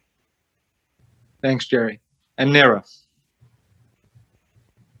 Thanks, Gerry. And Neera.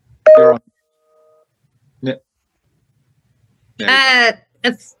 You're on.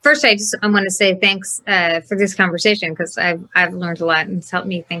 First, I want to say thanks for this conversation because I've learned a lot and it's helped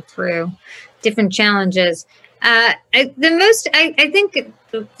me think through different challenges. I think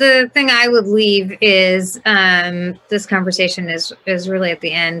the thing I would leave is this conversation is really at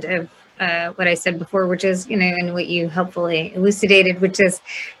the end of what I said before, which is, and what you helpfully elucidated, which is,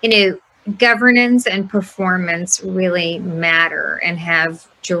 governance and performance really matter and have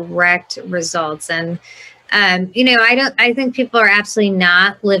direct results. And I think people are absolutely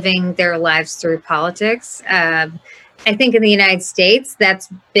not living their lives through politics. I think in the United States, that's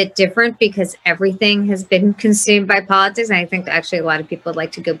a bit different because everything has been consumed by politics. And I think actually a lot of people would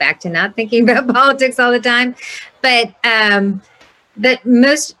like to go back to not thinking about politics all the time. But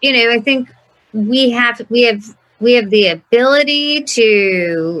most, I think we have the ability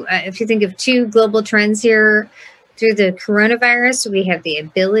to, if you think of two global trends here through the coronavirus, we have the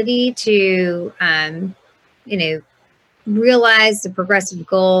ability to, realize the progressive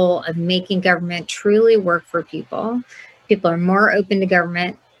goal of making government truly work for people. People are more open to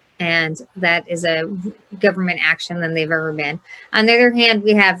government, and that is a government action than they've ever been. On the other hand,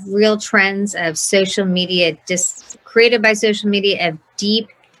 we have real trends of social media, created by social media, of deep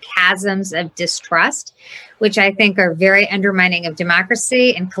chasms of distrust, which I think are very undermining of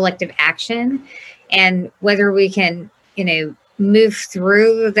democracy and collective action. And whether we can, move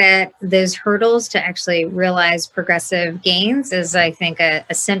through those hurdles to actually realize progressive gains is, I think, a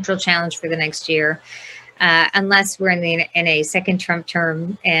central challenge for the next year. Unless we're in a second Trump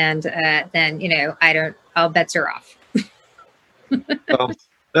term, and then all bets are off.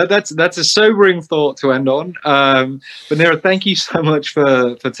 Well, that's a sobering thought to end on. But Neera, thank you so much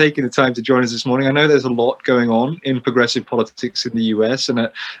for taking the time to join us this morning. I know there's a lot going on in progressive politics in the US, and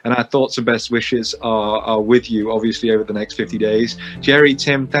our thoughts and best wishes are with you, obviously, over the next 50 days. Gerry,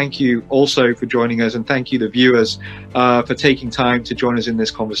 Tim, thank you also for joining us, and thank you, the viewers, for taking time to join us in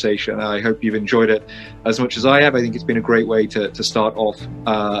this conversation. I hope you've enjoyed it as much as I have. I think it's been a great way to start off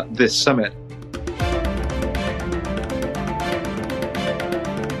this summit.